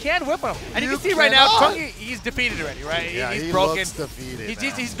 You can't whip him. And you You can see right now, cannot. Trungy, he's defeated already, right? Yeah, he's he broken. looks defeated,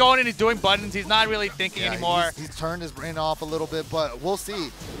 He's going in, he's doing buttons. He's not really thinking Yeah, anymore. He's turned his brain off a little bit, but we'll see.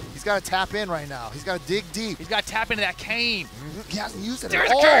 He's got to tap in right now. He's got to dig deep. He's got to tap into that cane. He hasn't used it There's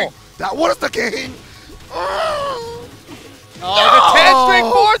at the cane. all. That was the cane. Oh, the 10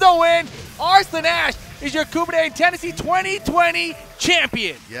 string for the win. Arslan Ash is your Kubernetes Tennessee 2020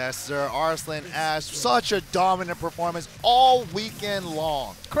 champion. Yes, sir. Arslan Ash, such a dominant performance all weekend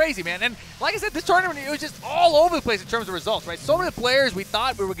long. Crazy, man. And like I said, this tournament, it was just all over the place in terms of results, right? So many players we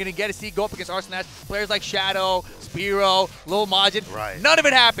thought we were going to get to see go up against Arslan Ash. Players like Shadow, Spiro, Lil Majin. Right. None of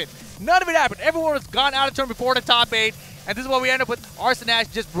it happened. None of it happened. Everyone was gone out of turn before the top 8. And this is what we end up with, Arslan Ash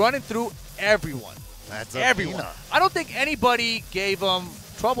just running through everyone. That's Everyone. I don't think anybody gave him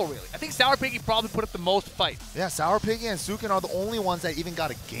trouble, really. I think Sour Piggy probably put up the most fight. Yeah, Sour Piggy and Sukin are the only ones that even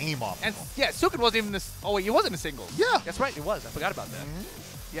got a game off. And yeah, Sukin wasn't even this. Oh wait, he wasn't in singles. Yeah. That's right, he was. I forgot about that.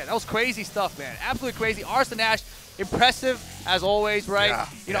 Yeah, that was crazy stuff, man. Absolutely crazy. Arslan Ash, impressive as always, right? Yeah,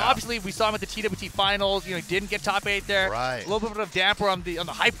 You know, yeah. obviously we saw him at the TWT finals. You know, he didn't get top 8 there. Right. A little bit of a damper on the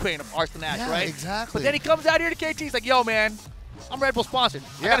hype train of Arslan Ash, Yeah, right? exactly. But then he comes out here to KT. He's like, "Yo, man, I'm Red Bull sponsored.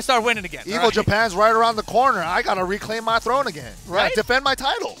 I Yeah. gotta start winning again." Evil all right? Japan's right around the corner. I got to reclaim my throne again. Right? Yeah, defend my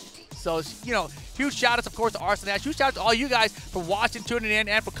title. So, you know, huge shout-outs, of course, to Arslan Ash. Huge shout-outs to all you guys for watching, tuning in,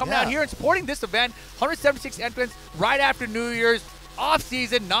 and for coming out Yeah. here and supporting this event. 176 entrants right after New Year's.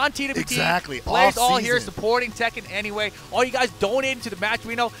 Off-season, non-TWT. Exactly, Players all off-season. here supporting Tekken anyway. All you guys donating to the match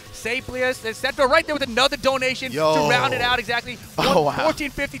Reno, Saplius, etc. Right there with another donation Yo. to round it out exactly. Oh, wow.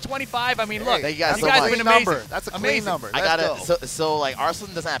 14.50.25. I mean, look, Thank you guys you so guys much. have been Clean amazing. number. That's a clean Amazing. number. I Let's gotta go. so like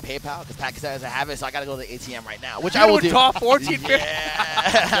Arslan doesn't have PayPal because Pakistan doesn't have it, so I gotta go to the ATM right now, which You I will would do. top 14.50.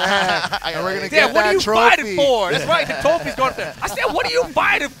 Yeah. And we're gonna Damn, get what are that you trophy. fighting for? That's right, the trophy's going up there. I said, what are you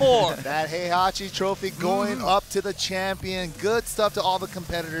fighting for? That Heihachi trophy going up to the champion. Good stuff to all the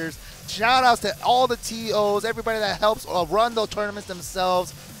competitors. Shout outs to all the TOs, everybody that helps run those tournaments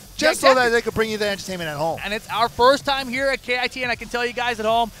themselves, just Yeah, so that exactly. they can bring you the entertainment at home. And it's our first time here at KIT, and I can tell you guys at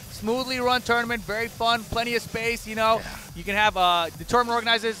home, smoothly run tournament, very fun, plenty of space, you know. You can have, the tournament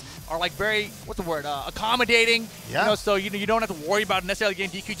organizers are like very, what's the word, accommodating. Yeah. You know, so you don't have to worry about necessarily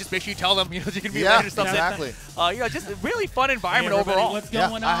getting DQ, just make sure you tell them, you know, you can be Yeah, late or something. exactly. You know, just a really fun Hey, environment everybody, overall. what's Yeah,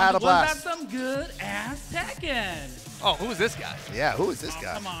 going I on? had a What about blast. some good ass Tekken? Oh, who is this guy? Yeah, who is this Oh,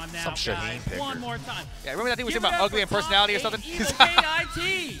 guy? come on now, Some Shaheen guys. picker. One more time. Yeah, remember that thing we Give said it about up ugly for and personality or top something? 8 Evil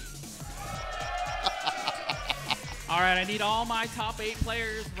KIT. All right, I need all my top 8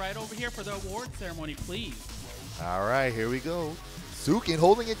 players right over here for the award ceremony, please. All right, here we go. Sukin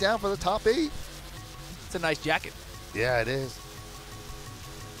holding it down for the top 8. It's a nice jacket. Yeah, it is.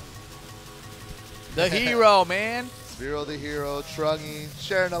 The hero, man. Spiro the hero, Trungy,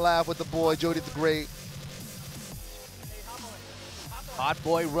 sharing a laugh with the boy, Jody the Great. Hot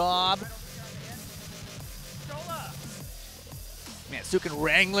boy Rob. Man, Sukin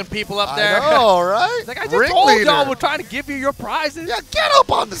wrangling people up there. I know, right? He's like, I just told Ringleader. y'all we're trying to give you your prizes. Yeah, get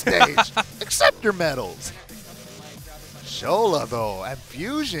up on the stage. Accept your medals. Shola, though, and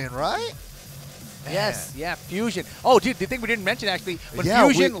Fusion, right? Yes, yeah, Fusion. Oh, dude, the thing we didn't mention, actually, when Yeah,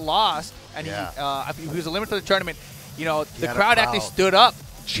 Fusion lost and Yeah. he was eliminated for the tournament, you know, the had a crowd actually crowd. stood up.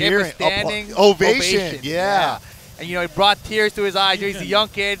 Gave him a Cheering. standing Ovation, yeah. And, you know, he brought tears to his eyes. He's a young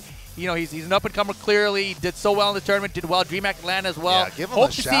kid. You know, he's an up-and-comer clearly. Did so well in the tournament. Did well at DreamHack Atlanta as well. Yeah, give him Hope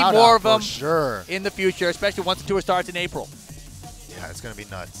a to see shout more out of him for sure. in the future, especially once the tour starts in April. Yeah, it's going to be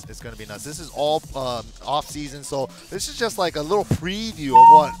nuts. It's going to be nuts. This is all off-season, so this is just like a little preview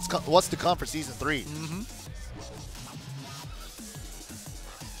of what's to come for Season 3.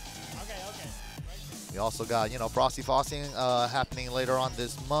 We also got, you know, Frosty Fossing happening later on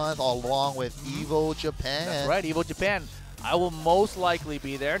this month, along with Evo Japan. That's right, Evo Japan. I will most likely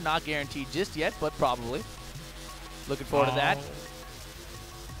be there. Not guaranteed just yet, but probably. Looking forward to that.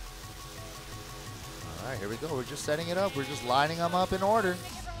 All right, here we go. We're just setting it up. We're just lining them up in order.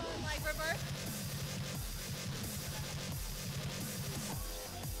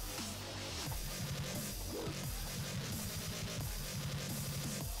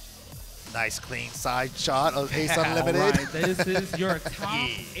 Nice clean side shot of Ace Unlimited. All right, this is your top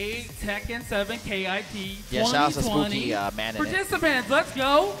 8 Tekken 7 KIT 2020 Yeah, shout out to Spooky, man in it. participants. Let's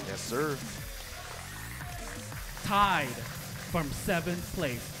go. Yes, sir. Tied from 7th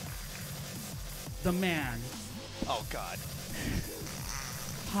place. The man, Oh, God.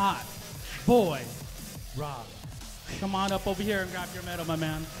 Hot Boy Rob. Come on up over here and grab your medal, my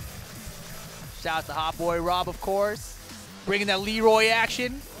man. Shout out to Hot Boy Rob, of course. Bringing that Leroy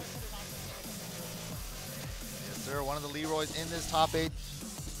action. Yes, sir. One of the Leroys in this top 8.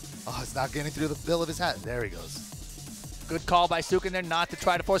 Oh, it's not getting through the bill of his hat. There he goes. Good call by Sukin there not to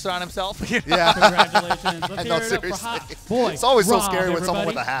try to force it on himself. Yeah. Congratulations. Let's I hear know, it up for seriously. Hot Boy It's always Rob, so scary with someone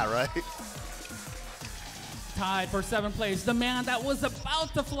with a everybody. hat, right? Tied for 7th place. The man that was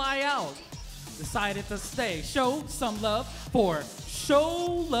about to fly out decided to stay. Show some love for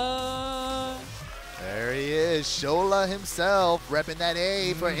Shola. There he is, Shola himself, repping that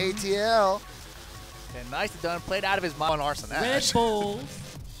A for ATL. And nicely done. Played out of his mind on Arslan Red Ash. Bulls,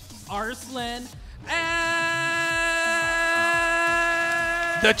 Arslan, and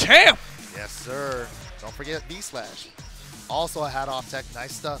The champ. Yes, sir. Don't forget B-Slash. Also a hat off tech.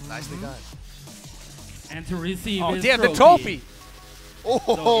 Nice stuff. Nicely done. And to receive Oh, his damn, trophy. the trophy.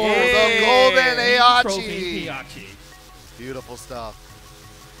 Oh, Yay. the golden Trophy Aichi. Heihachi. Beautiful stuff.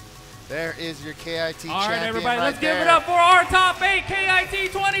 There is your KIT All right, champion everybody, right let's give it there. up for our top 8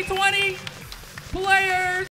 KIT 2020